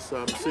 because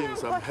I'm seeing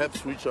some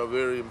herbs which are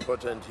very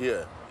important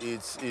here.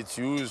 It's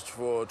used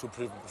to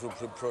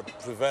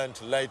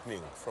prevent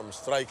lightning from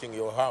striking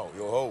your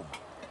home.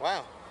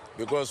 Wow.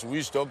 Because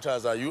witch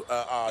doctors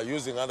are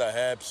using other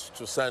herbs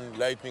to send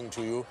lightning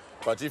to you,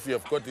 but if you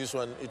have got this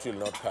one, it will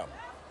not come.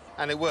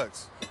 And it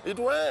works? It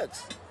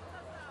works.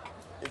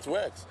 It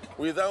works.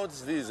 Without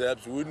these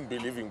herbs, we wouldn't be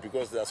living,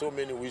 because there are so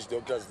many witch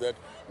doctors that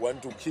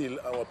want to kill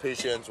our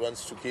patients,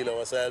 wants to kill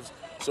ourselves,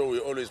 so we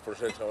always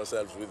protect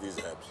ourselves with these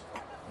herbs.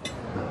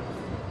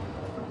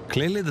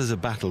 Clearly there's a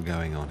battle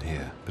going on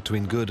here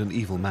between good and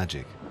evil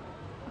magic.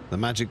 The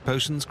magic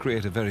potions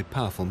create a very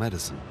powerful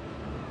medicine,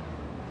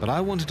 But I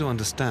wanted to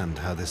understand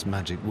how this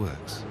magic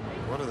works.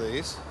 What are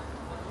these?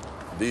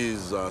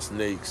 These are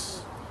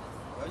snakes.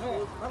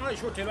 No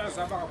shooting. No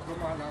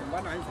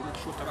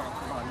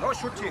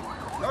shooting.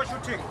 No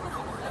shooting.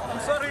 I'm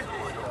sorry.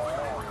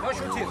 No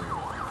shooting.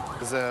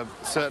 Is there a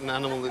certain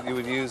animal that you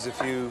would use if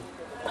you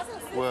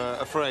were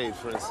afraid,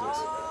 for instance?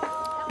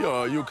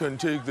 Yeah, you can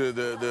take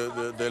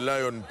the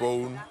lion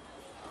bone,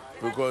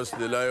 because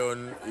the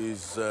lion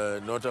is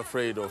not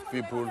afraid of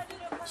people,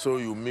 so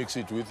you mix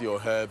it with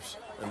your herbs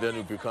and then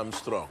you become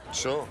strong.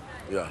 Sure.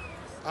 Yeah.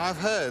 I've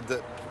heard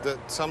that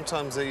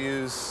sometimes they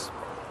use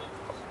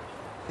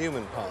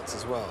human parts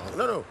as well.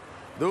 No.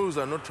 Those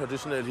are not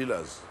traditional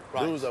healers.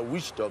 Right. Those are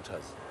witch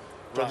doctors.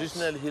 Right.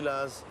 Traditional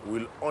healers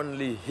will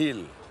only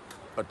heal,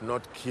 but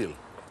not kill.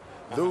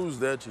 Those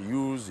that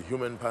use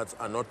human parts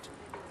are not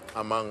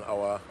among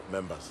our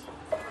members.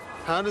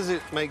 How does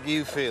it make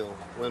you feel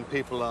when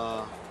people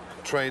are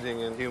trading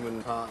in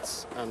human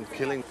parts and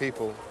killing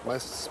people,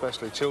 most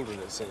especially children,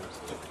 it seems?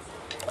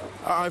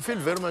 I feel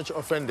very much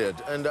offended,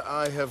 and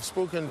I have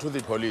spoken to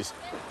the police.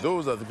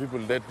 Those are the people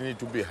that need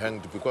to be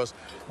hanged because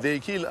they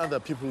kill other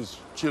people's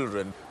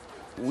children.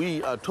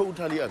 We are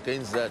totally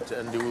against that,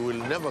 and we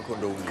will never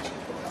condone it.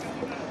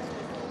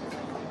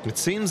 It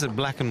seems that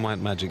black and white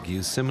magic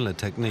use similar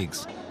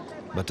techniques,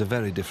 but to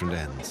very different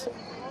ends.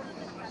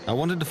 I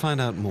wanted to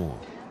find out more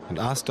and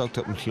asked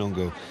Dr.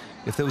 Mhlongo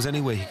if there was any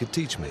way he could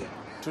teach me.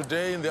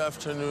 Today in the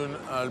afternoon,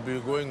 I'll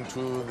be going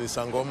to the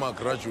Sangoma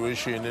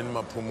graduation in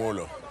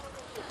Maphumulo.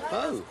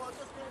 Oh.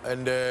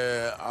 And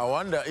I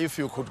wonder if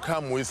you could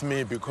come with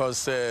me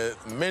because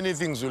many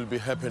things will be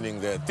happening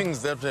there.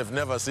 Things that I've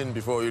never seen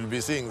before, you'll be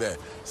seeing there.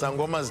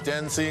 Sangoma's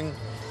dancing,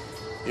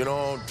 you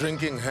know,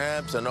 drinking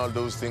herbs and all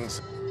those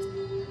things.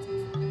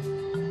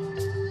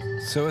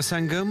 So a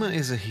Sangoma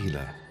is a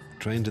healer,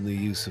 trained in the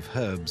use of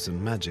herbs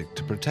and magic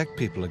to protect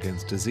people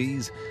against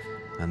disease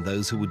and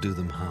those who would do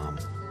them harm.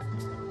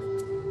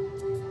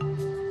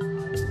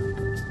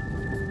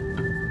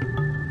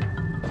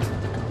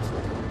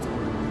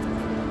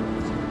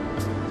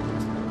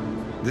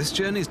 This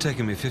journey's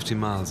taken me 50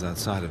 miles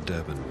outside of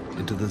Durban,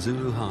 into the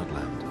Zulu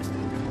heartland.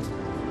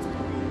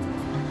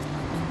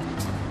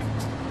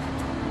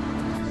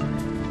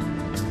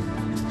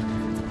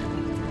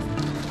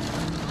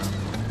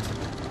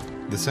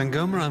 The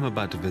Sangoma I'm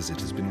about to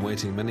visit has been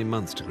waiting many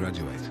months to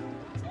graduate,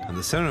 and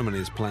the ceremony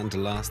is planned to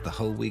last the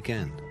whole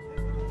weekend.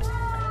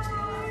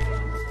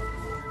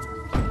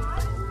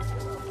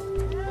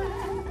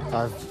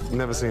 I've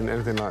never seen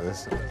anything like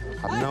this.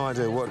 I've no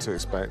idea what to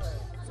expect.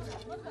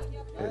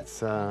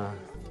 It's an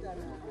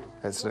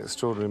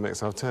extraordinary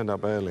mix. I've turned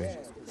up early,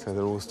 so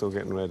they're all still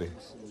getting ready.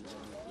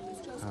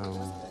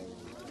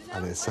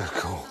 And it's so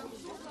cool.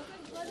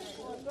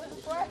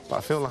 But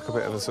I feel like a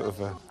bit of a sort of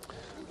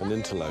an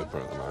interloper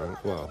at the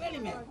moment. Well,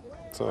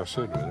 so I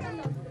should really.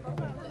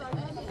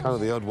 Kind of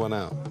the odd one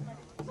out.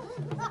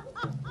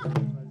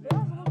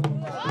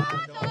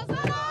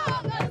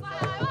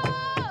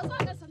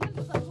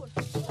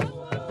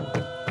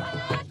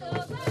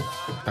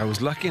 I was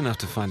lucky enough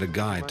to find a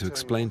guide to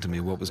explain to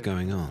me what was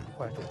going on.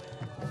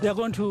 They are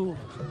going to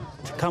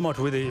come out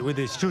with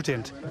a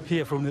student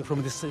here from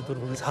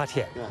this hut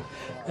here,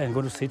 and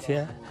going to sit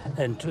here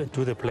and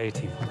do the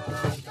plating.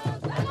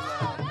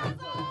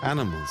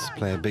 Animals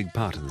play a big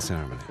part in the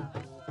ceremony.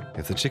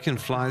 If the chicken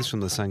flies from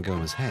the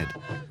Sangoma's head,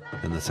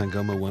 then the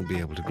Sangoma won't be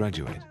able to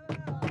graduate.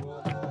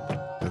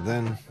 But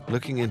then,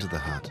 looking into the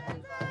hut,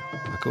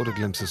 I caught a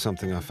glimpse of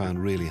something I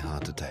found really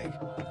hard to take.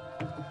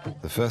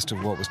 The first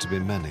of what was to be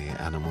many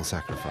animal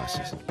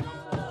sacrifices.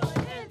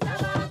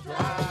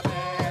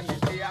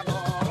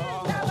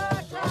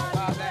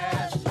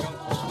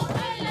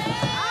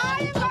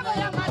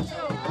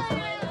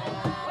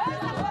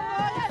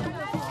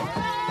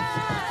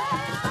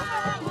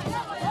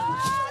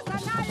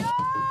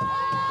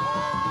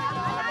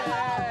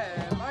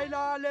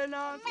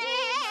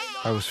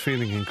 I was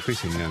feeling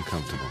increasingly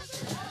uncomfortable.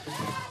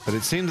 But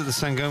it seemed that the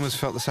Sangomas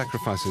felt the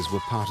sacrifices were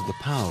part of the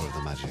power of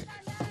the magic.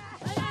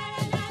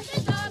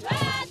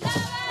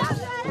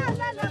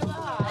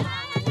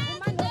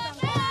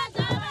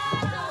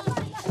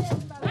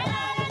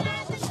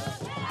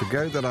 The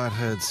goat that I'd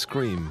heard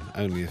scream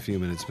only a few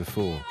minutes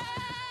before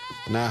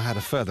now had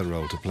a further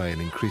role to play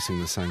in increasing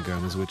the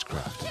Sangoma's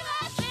witchcraft.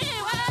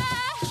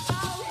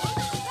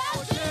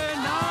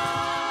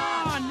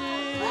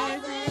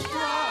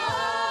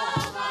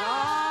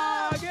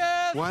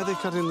 Why are they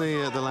cutting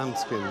the lamb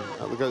skin,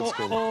 the goat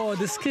skin? Oh,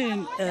 the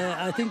skin,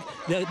 I think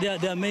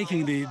they are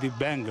making the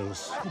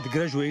bangles. The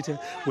graduator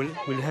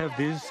will have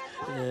these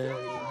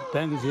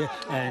bangles here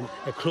and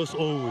a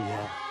crossover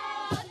here.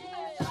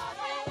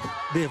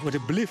 They have got a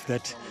belief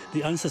that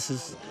the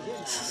ancestors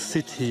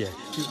sit here.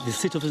 The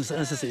seat of the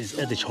ancestors is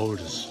at the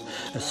shoulders.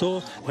 So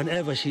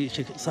whenever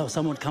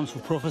someone comes to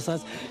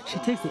prophesy, she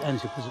takes it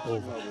and she puts it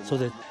over so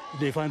that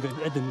they find them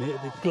at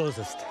the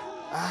closest.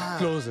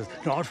 Closest,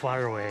 not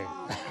far away.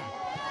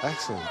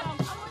 Excellent.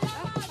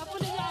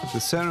 The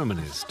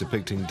ceremonies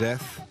depicting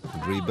death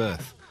and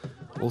rebirth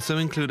also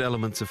include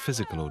elements of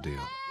physical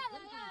ordeal.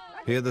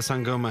 Here the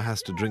Sangoma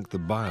has to drink the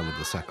bile of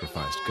the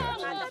sacrificed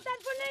goat.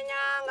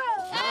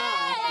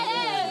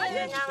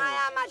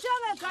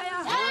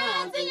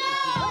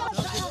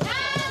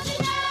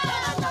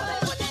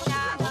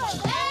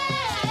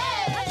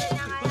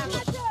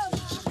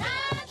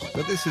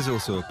 But this is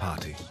also a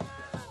party.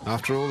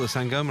 After all, the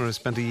Sangoma has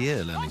spent a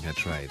year learning her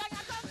trade,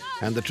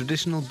 and the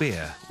traditional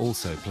beer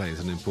also plays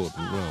an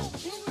important role.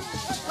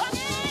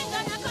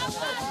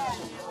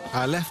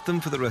 I left them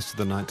for the rest of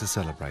the night to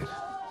celebrate,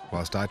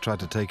 whilst I tried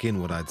to take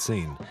in what I'd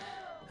seen,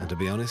 and to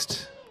be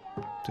honest,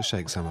 to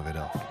shake some of it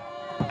off.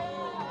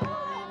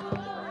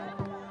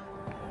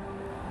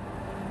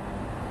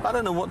 I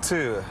don't know what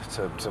to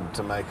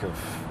make of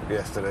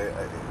yesterday.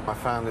 I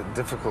found it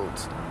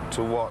difficult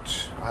to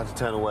watch. I had to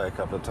turn away a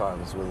couple of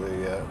times with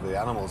the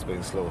animals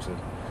being slaughtered.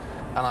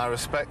 And I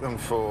respect them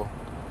for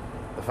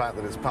the fact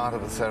that it's part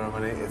of the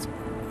ceremony, it's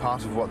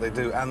part of what they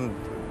do, and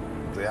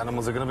the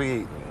animals are going to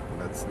be eaten.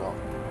 Let's not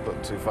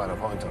put too fine a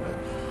point on it.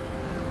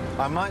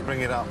 I might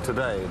bring it up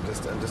today and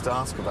just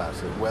ask about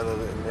it, whether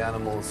the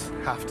animals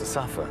have to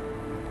suffer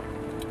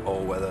or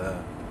whether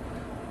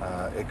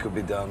it could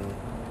be done,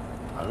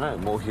 I don't know,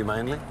 more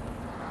humanely.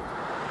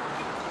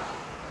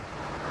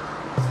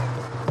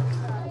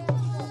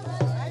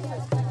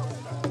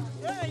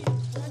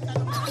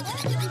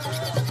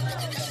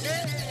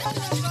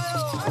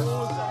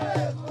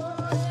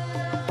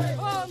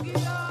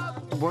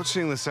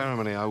 Watching the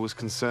ceremony, I was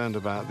concerned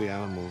about the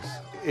animals.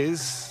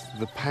 Is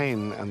the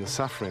pain and the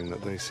suffering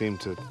that they seem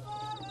to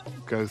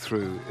go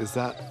through, is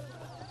that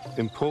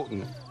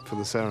important for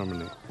the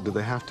ceremony? Do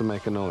they have to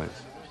make a noise?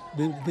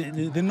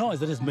 The noise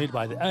that is made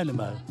by the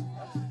animal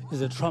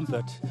is a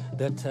trumpet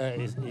that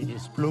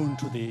is blown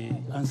to the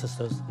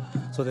ancestors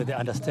so that they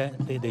understand,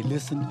 they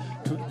listen,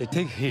 they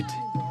take heed.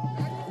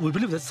 We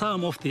believe that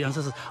some of the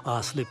ancestors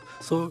are asleep.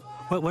 So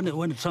when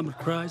the trumpet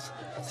cries,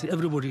 see,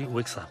 everybody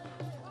wakes up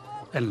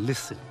and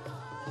listen.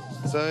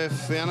 So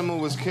if the animal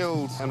was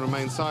killed and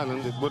remained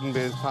silent, it wouldn't be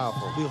as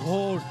powerful? The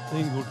whole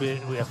thing would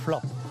be a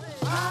flop.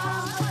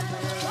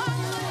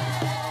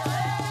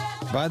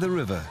 By the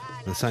river,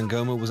 the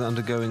Sangoma was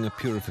undergoing a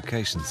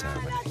purification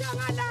ceremony.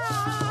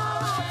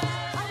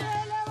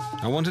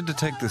 I wanted to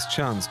take this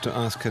chance to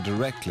ask her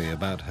directly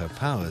about her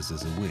powers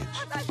as a witch.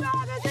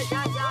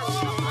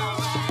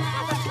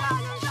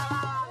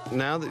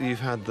 Now that you've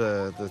had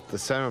the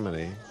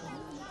ceremony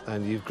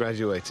and you've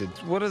graduated,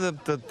 what are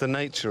the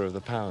nature of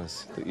the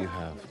powers that you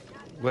have?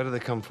 Where do they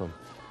come from?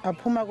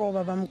 Aphuma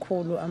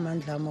kobabamkhulu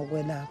amandla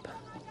okwelapha.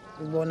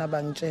 Ibona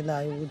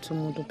bangitshelayo ukuthi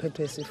umuntu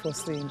uphethwe isifo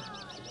sini.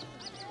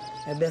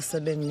 Ebese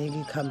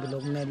benginika ikhambi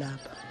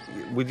lokumelapha.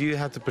 Would you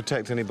have to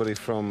protect anybody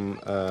from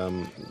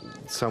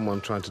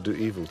someone trying to do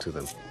evil to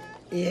them?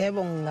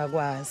 Yebo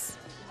ngingakwazi.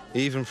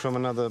 Even from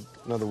another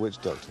witch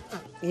doctor?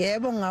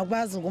 Yebo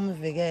ngingakwazi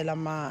ukumvikela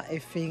ma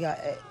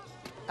efika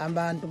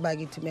abantu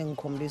bakithi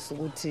bengikhombisa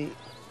ukuthi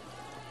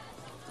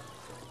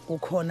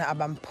ukhona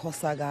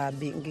abamphosa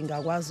kabi,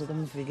 ngingakwazi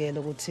ukumvikela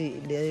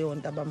ukuthi leyo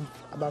nto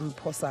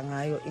abamphosa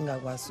ngayo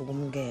ingakwazi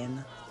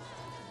ukumngena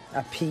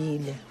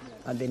aphile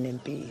abe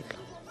nempilo.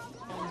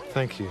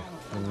 Thank you,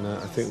 and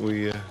I think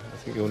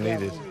you're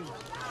needed.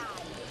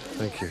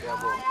 Thank you.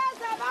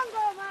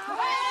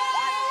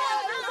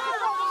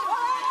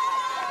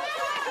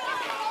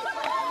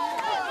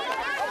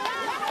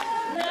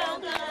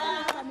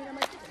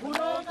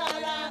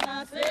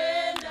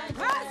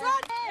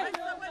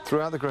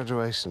 Throughout the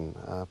graduation,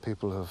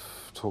 people have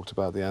talked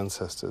about the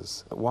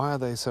ancestors. Why are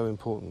they so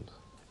important?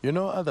 You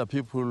know, other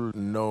people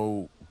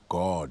know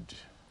God,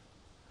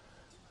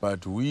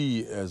 but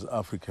we as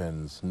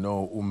Africans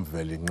know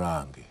Umveli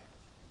Nqangi.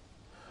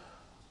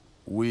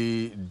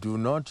 We do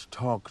not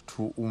talk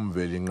to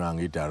Umveli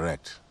Nqangi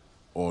direct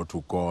or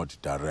to God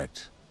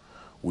direct.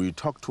 We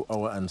talk to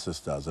our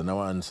ancestors, and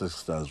our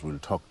ancestors will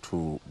talk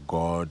to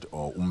God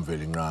or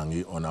Umveli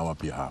Nqangi on our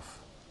behalf.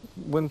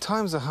 When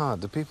times are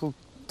hard, do people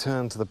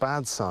turn to the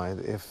bad side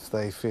if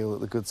they feel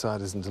that the good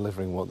side isn't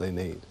delivering what they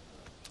need?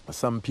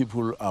 Some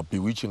people are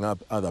bewitching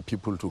up other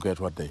people to get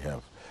what they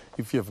have.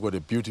 If you've got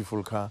a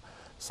beautiful car,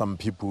 some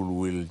people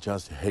will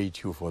just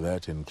hate you for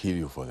that and kill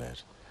you for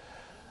that.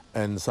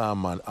 And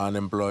some are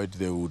unemployed,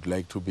 they would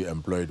like to be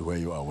employed where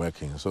you are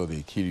working, so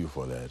they kill you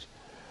for that.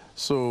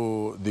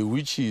 So the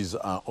witches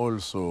are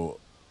also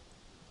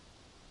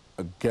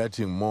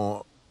getting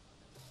more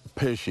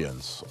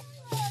patience.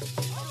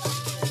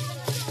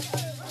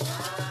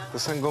 The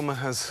Sangoma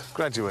has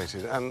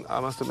graduated, and I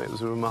must admit it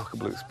was a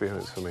remarkable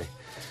experience for me.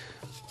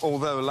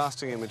 Although a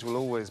lasting image will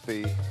always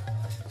be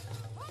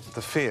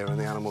the fear in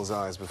the animals'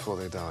 eyes before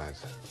they died.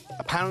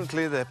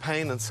 Apparently their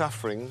pain and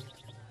suffering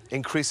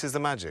increases the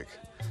magic,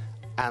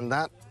 and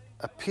that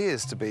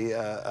appears to be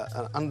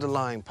an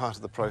underlying part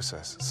of the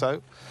process.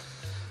 So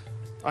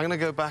I'm going to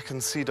go back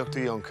and see Dr.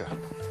 Jonker.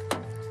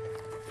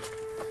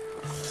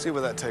 See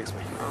where that takes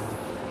me.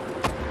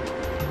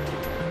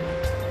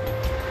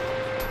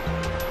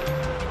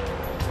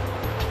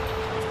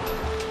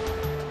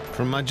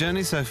 From my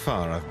journey so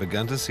far, I've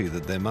begun to see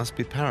that there must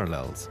be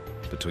parallels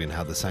between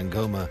how the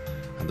Sangoma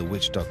and the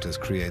witch doctors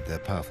create their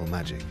powerful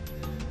magic.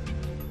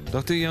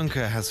 Dr.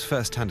 Jonker has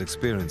first-hand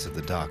experience of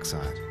the dark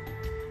side,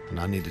 and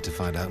I needed to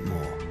find out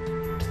more.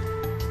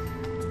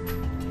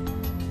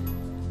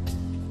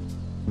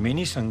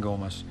 Many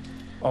Sangomas,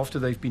 after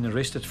they've been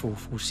arrested for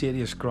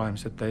serious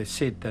crimes, that they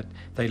said that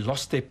they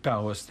lost their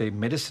powers, their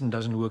medicine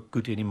doesn't work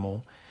good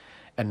anymore,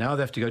 and now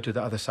they have to go to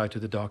the other side, to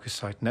the darker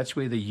side, and that's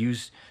where they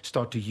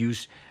start to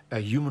use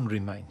human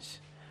remains.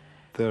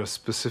 There are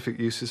specific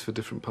uses for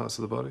different parts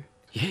of the body?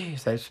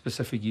 Yes, they have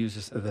specific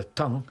uses. The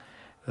tongue,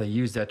 they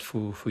use that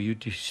for you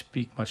to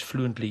speak much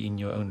fluently in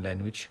your own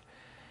language.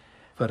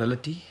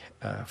 Virility,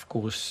 of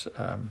course,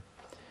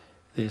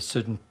 there's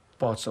certain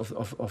parts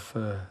of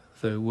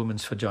the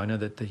woman's vagina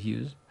that they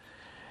use.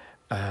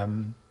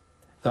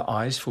 The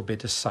eyes for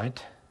better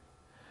sight.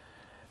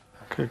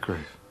 Okay,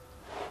 great.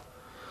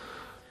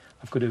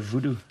 I've got a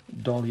voodoo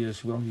doll here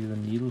as well, with a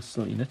needle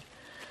still in it.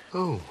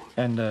 Oh.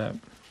 And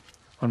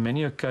on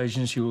many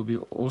occasions you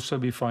will also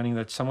be finding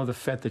that some of the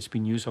fat that's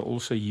been used are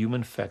also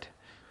human fat.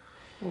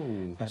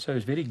 Oh. So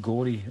it's very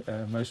gory,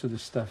 most of the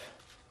stuff.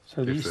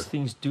 So these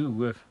things do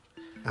work.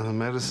 And the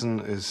medicine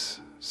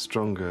is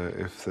stronger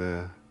if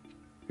they're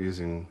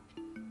using...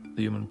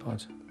 the human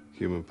parts.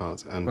 Human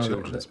parts and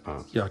children's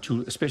parts. Yeah,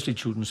 especially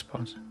children's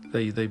parts.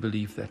 They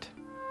believe that.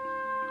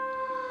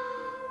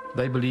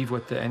 They believe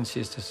what the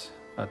ancestors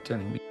are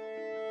telling me.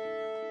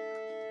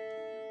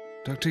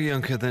 Dr.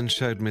 Jonker then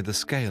showed me the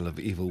scale of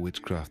evil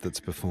witchcraft that's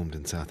performed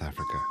in South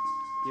Africa.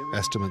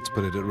 Estimates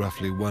put it at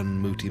roughly 1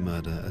 Muti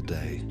murder a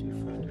day.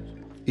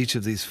 Each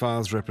of these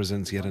files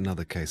represents yet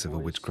another case of a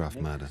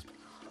witchcraft murder.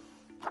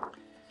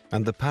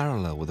 And the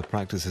parallel with the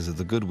practices of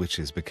the good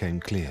witches became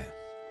clear.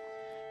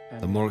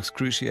 The more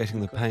excruciating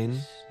the pain,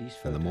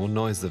 and the more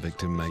noise the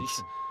victim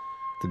makes,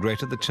 the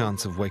greater the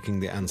chance of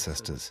waking the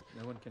ancestors,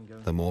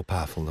 the more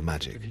powerful the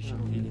magic.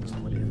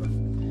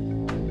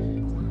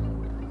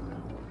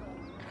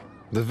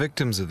 The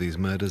victims of these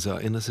murders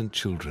are innocent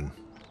children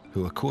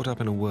who are caught up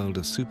in a world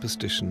of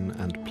superstition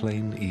and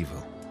plain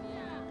evil.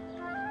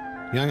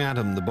 Young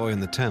Adam, the boy in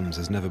the Thames,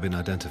 has never been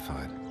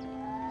identified.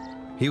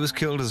 He was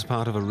killed as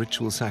part of a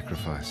ritual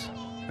sacrifice,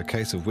 a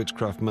case of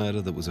witchcraft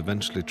murder that was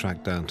eventually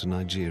tracked down to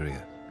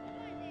Nigeria.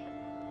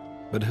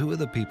 But who are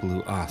the people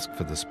who ask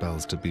for the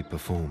spells to be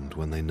performed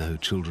when they know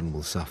children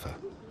will suffer?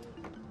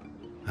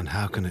 And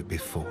how can it be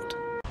fought?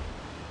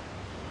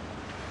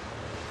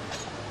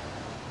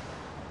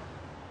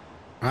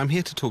 I'm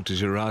here to talk to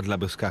Gerard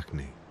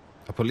Labuschagne,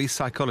 a police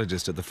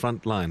psychologist at the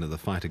front line of the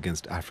fight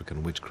against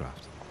African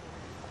witchcraft.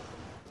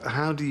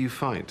 How do you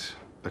fight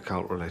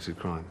occult-related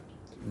crime?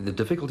 The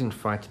difficulty in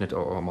fighting it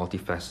are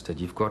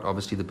multifaceted. You've got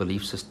obviously the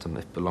belief system.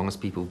 As long as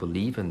people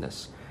believe in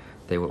this,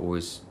 they will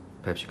always,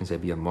 perhaps you can say,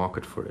 be a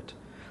market for it.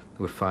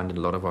 We're finding a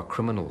lot of our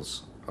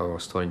criminals are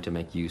starting to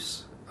make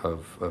use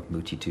of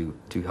Muti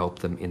to help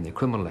them in their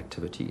criminal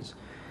activities.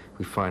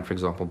 We find, for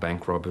example,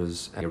 bank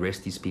robbers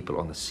arrest these people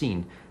on the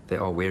scene. They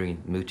are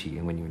wearing Muti,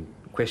 and when you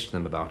question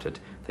them about it,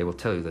 they will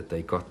tell you that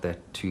they got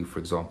that to, for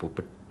example,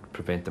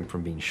 prevent them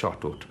from being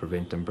shot or to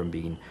prevent them from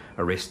being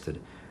arrested.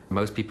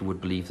 Most people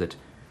would believe that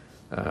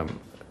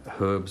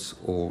herbs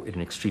or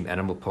in extreme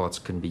animal parts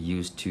can be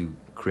used to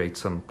create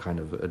some kind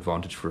of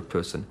advantage for a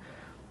person.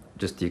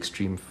 Just the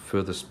extreme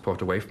furthest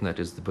part away from that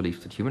is the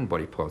belief that human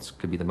body parts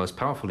could be the most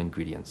powerful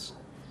ingredients.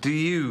 Do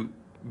you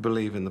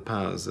believe in the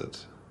powers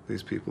that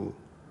these people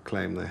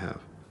claim they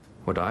have?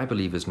 What I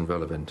believe isn't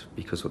relevant,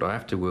 because what I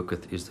have to work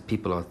with is the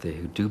people out there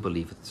who do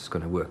believe it's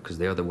going to work, because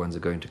they're the ones who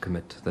are going to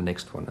commit the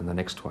next one and the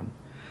next one.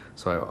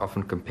 So I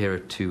often compare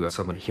it to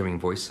someone hearing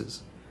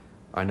voices.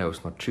 I know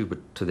it's not true, but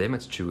to them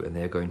it's true, and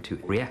they're going to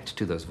react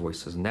to those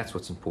voices, and that's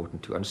what's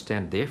important, to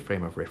understand their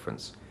frame of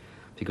reference,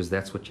 because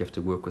that's what you have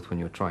to work with when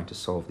you're trying to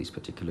solve these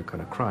particular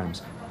kind of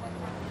crimes.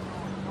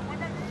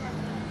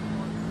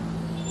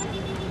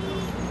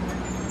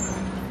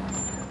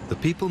 The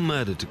people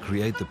murdered to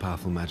create the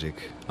powerful magic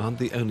aren't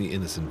the only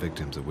innocent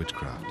victims of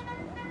witchcraft.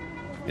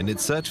 In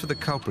its search for the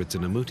culprits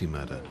in a Muti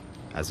murder,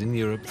 as in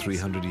Europe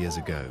 300 years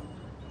ago,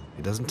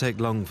 it doesn't take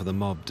long for the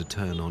mob to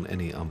turn on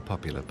any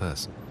unpopular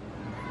person.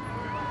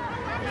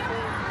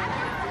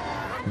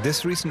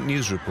 This recent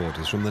news report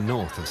is from the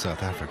north of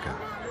South Africa.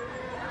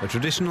 A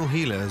traditional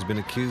healer has been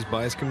accused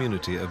by his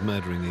community of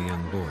murdering a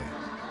young boy.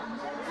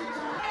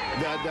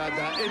 The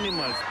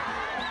animals.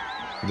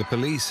 The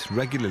police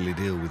regularly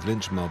deal with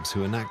lynch mobs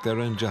who enact their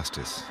own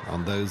justice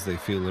on those they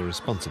feel are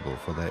responsible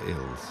for their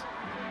ills.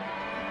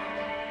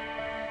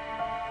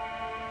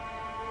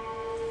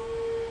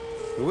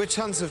 The witch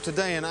hunts of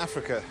today in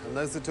Africa and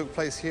those that took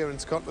place here in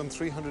Scotland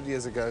 300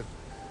 years ago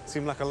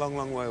seem like a long,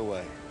 long way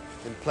away,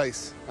 in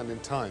place and in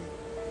time.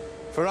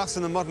 For us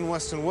in the modern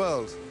Western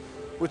world,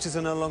 witches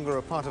are no longer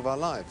a part of our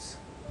lives,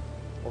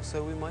 or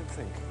so we might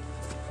think.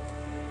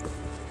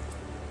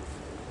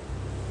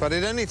 But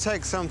it only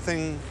takes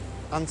something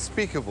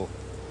unspeakable,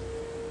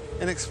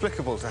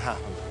 inexplicable to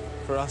happen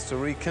for us to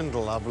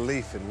rekindle our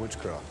belief in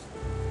witchcraft.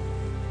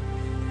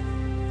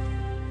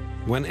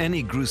 When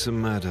any gruesome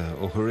murder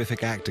or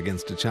horrific act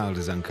against a child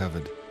is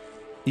uncovered,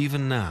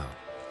 even now,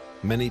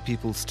 many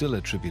people still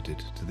attribute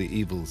it to the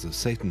evils of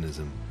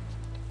Satanism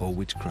or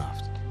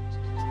witchcraft.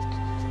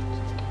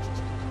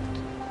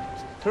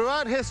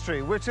 Throughout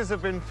history, witches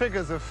have been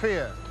figures of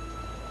fear.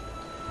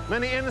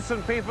 Many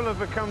innocent people have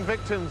become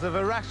victims of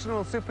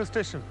irrational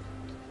superstition.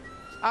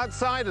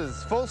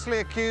 Outsiders falsely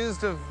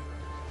accused of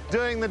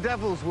doing the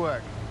devil's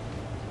work.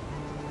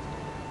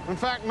 In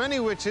fact,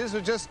 many witches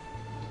were just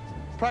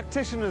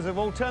practitioners of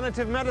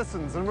alternative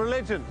medicines and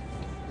religion.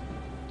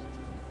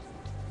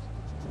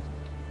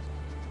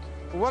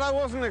 What I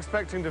wasn't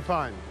expecting to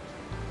find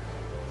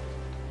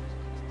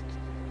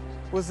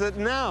was that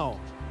now,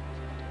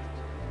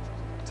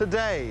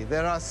 today,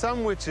 there are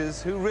some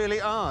witches who really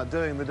are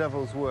doing the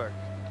devil's work.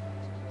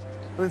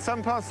 And in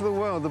some parts of the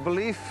world, the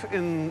belief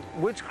in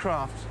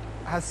witchcraft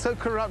has so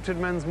corrupted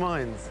men's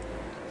minds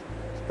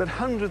that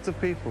hundreds of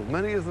people,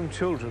 many of them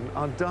children,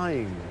 are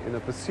dying in a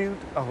pursuit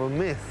of a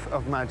myth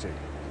of magic.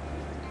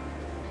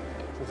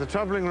 It's a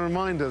troubling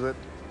reminder that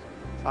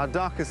our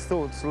darkest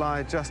thoughts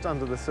lie just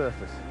under the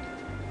surface,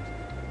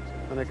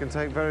 and it can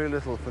take very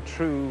little for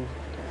true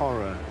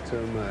horror to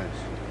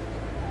emerge.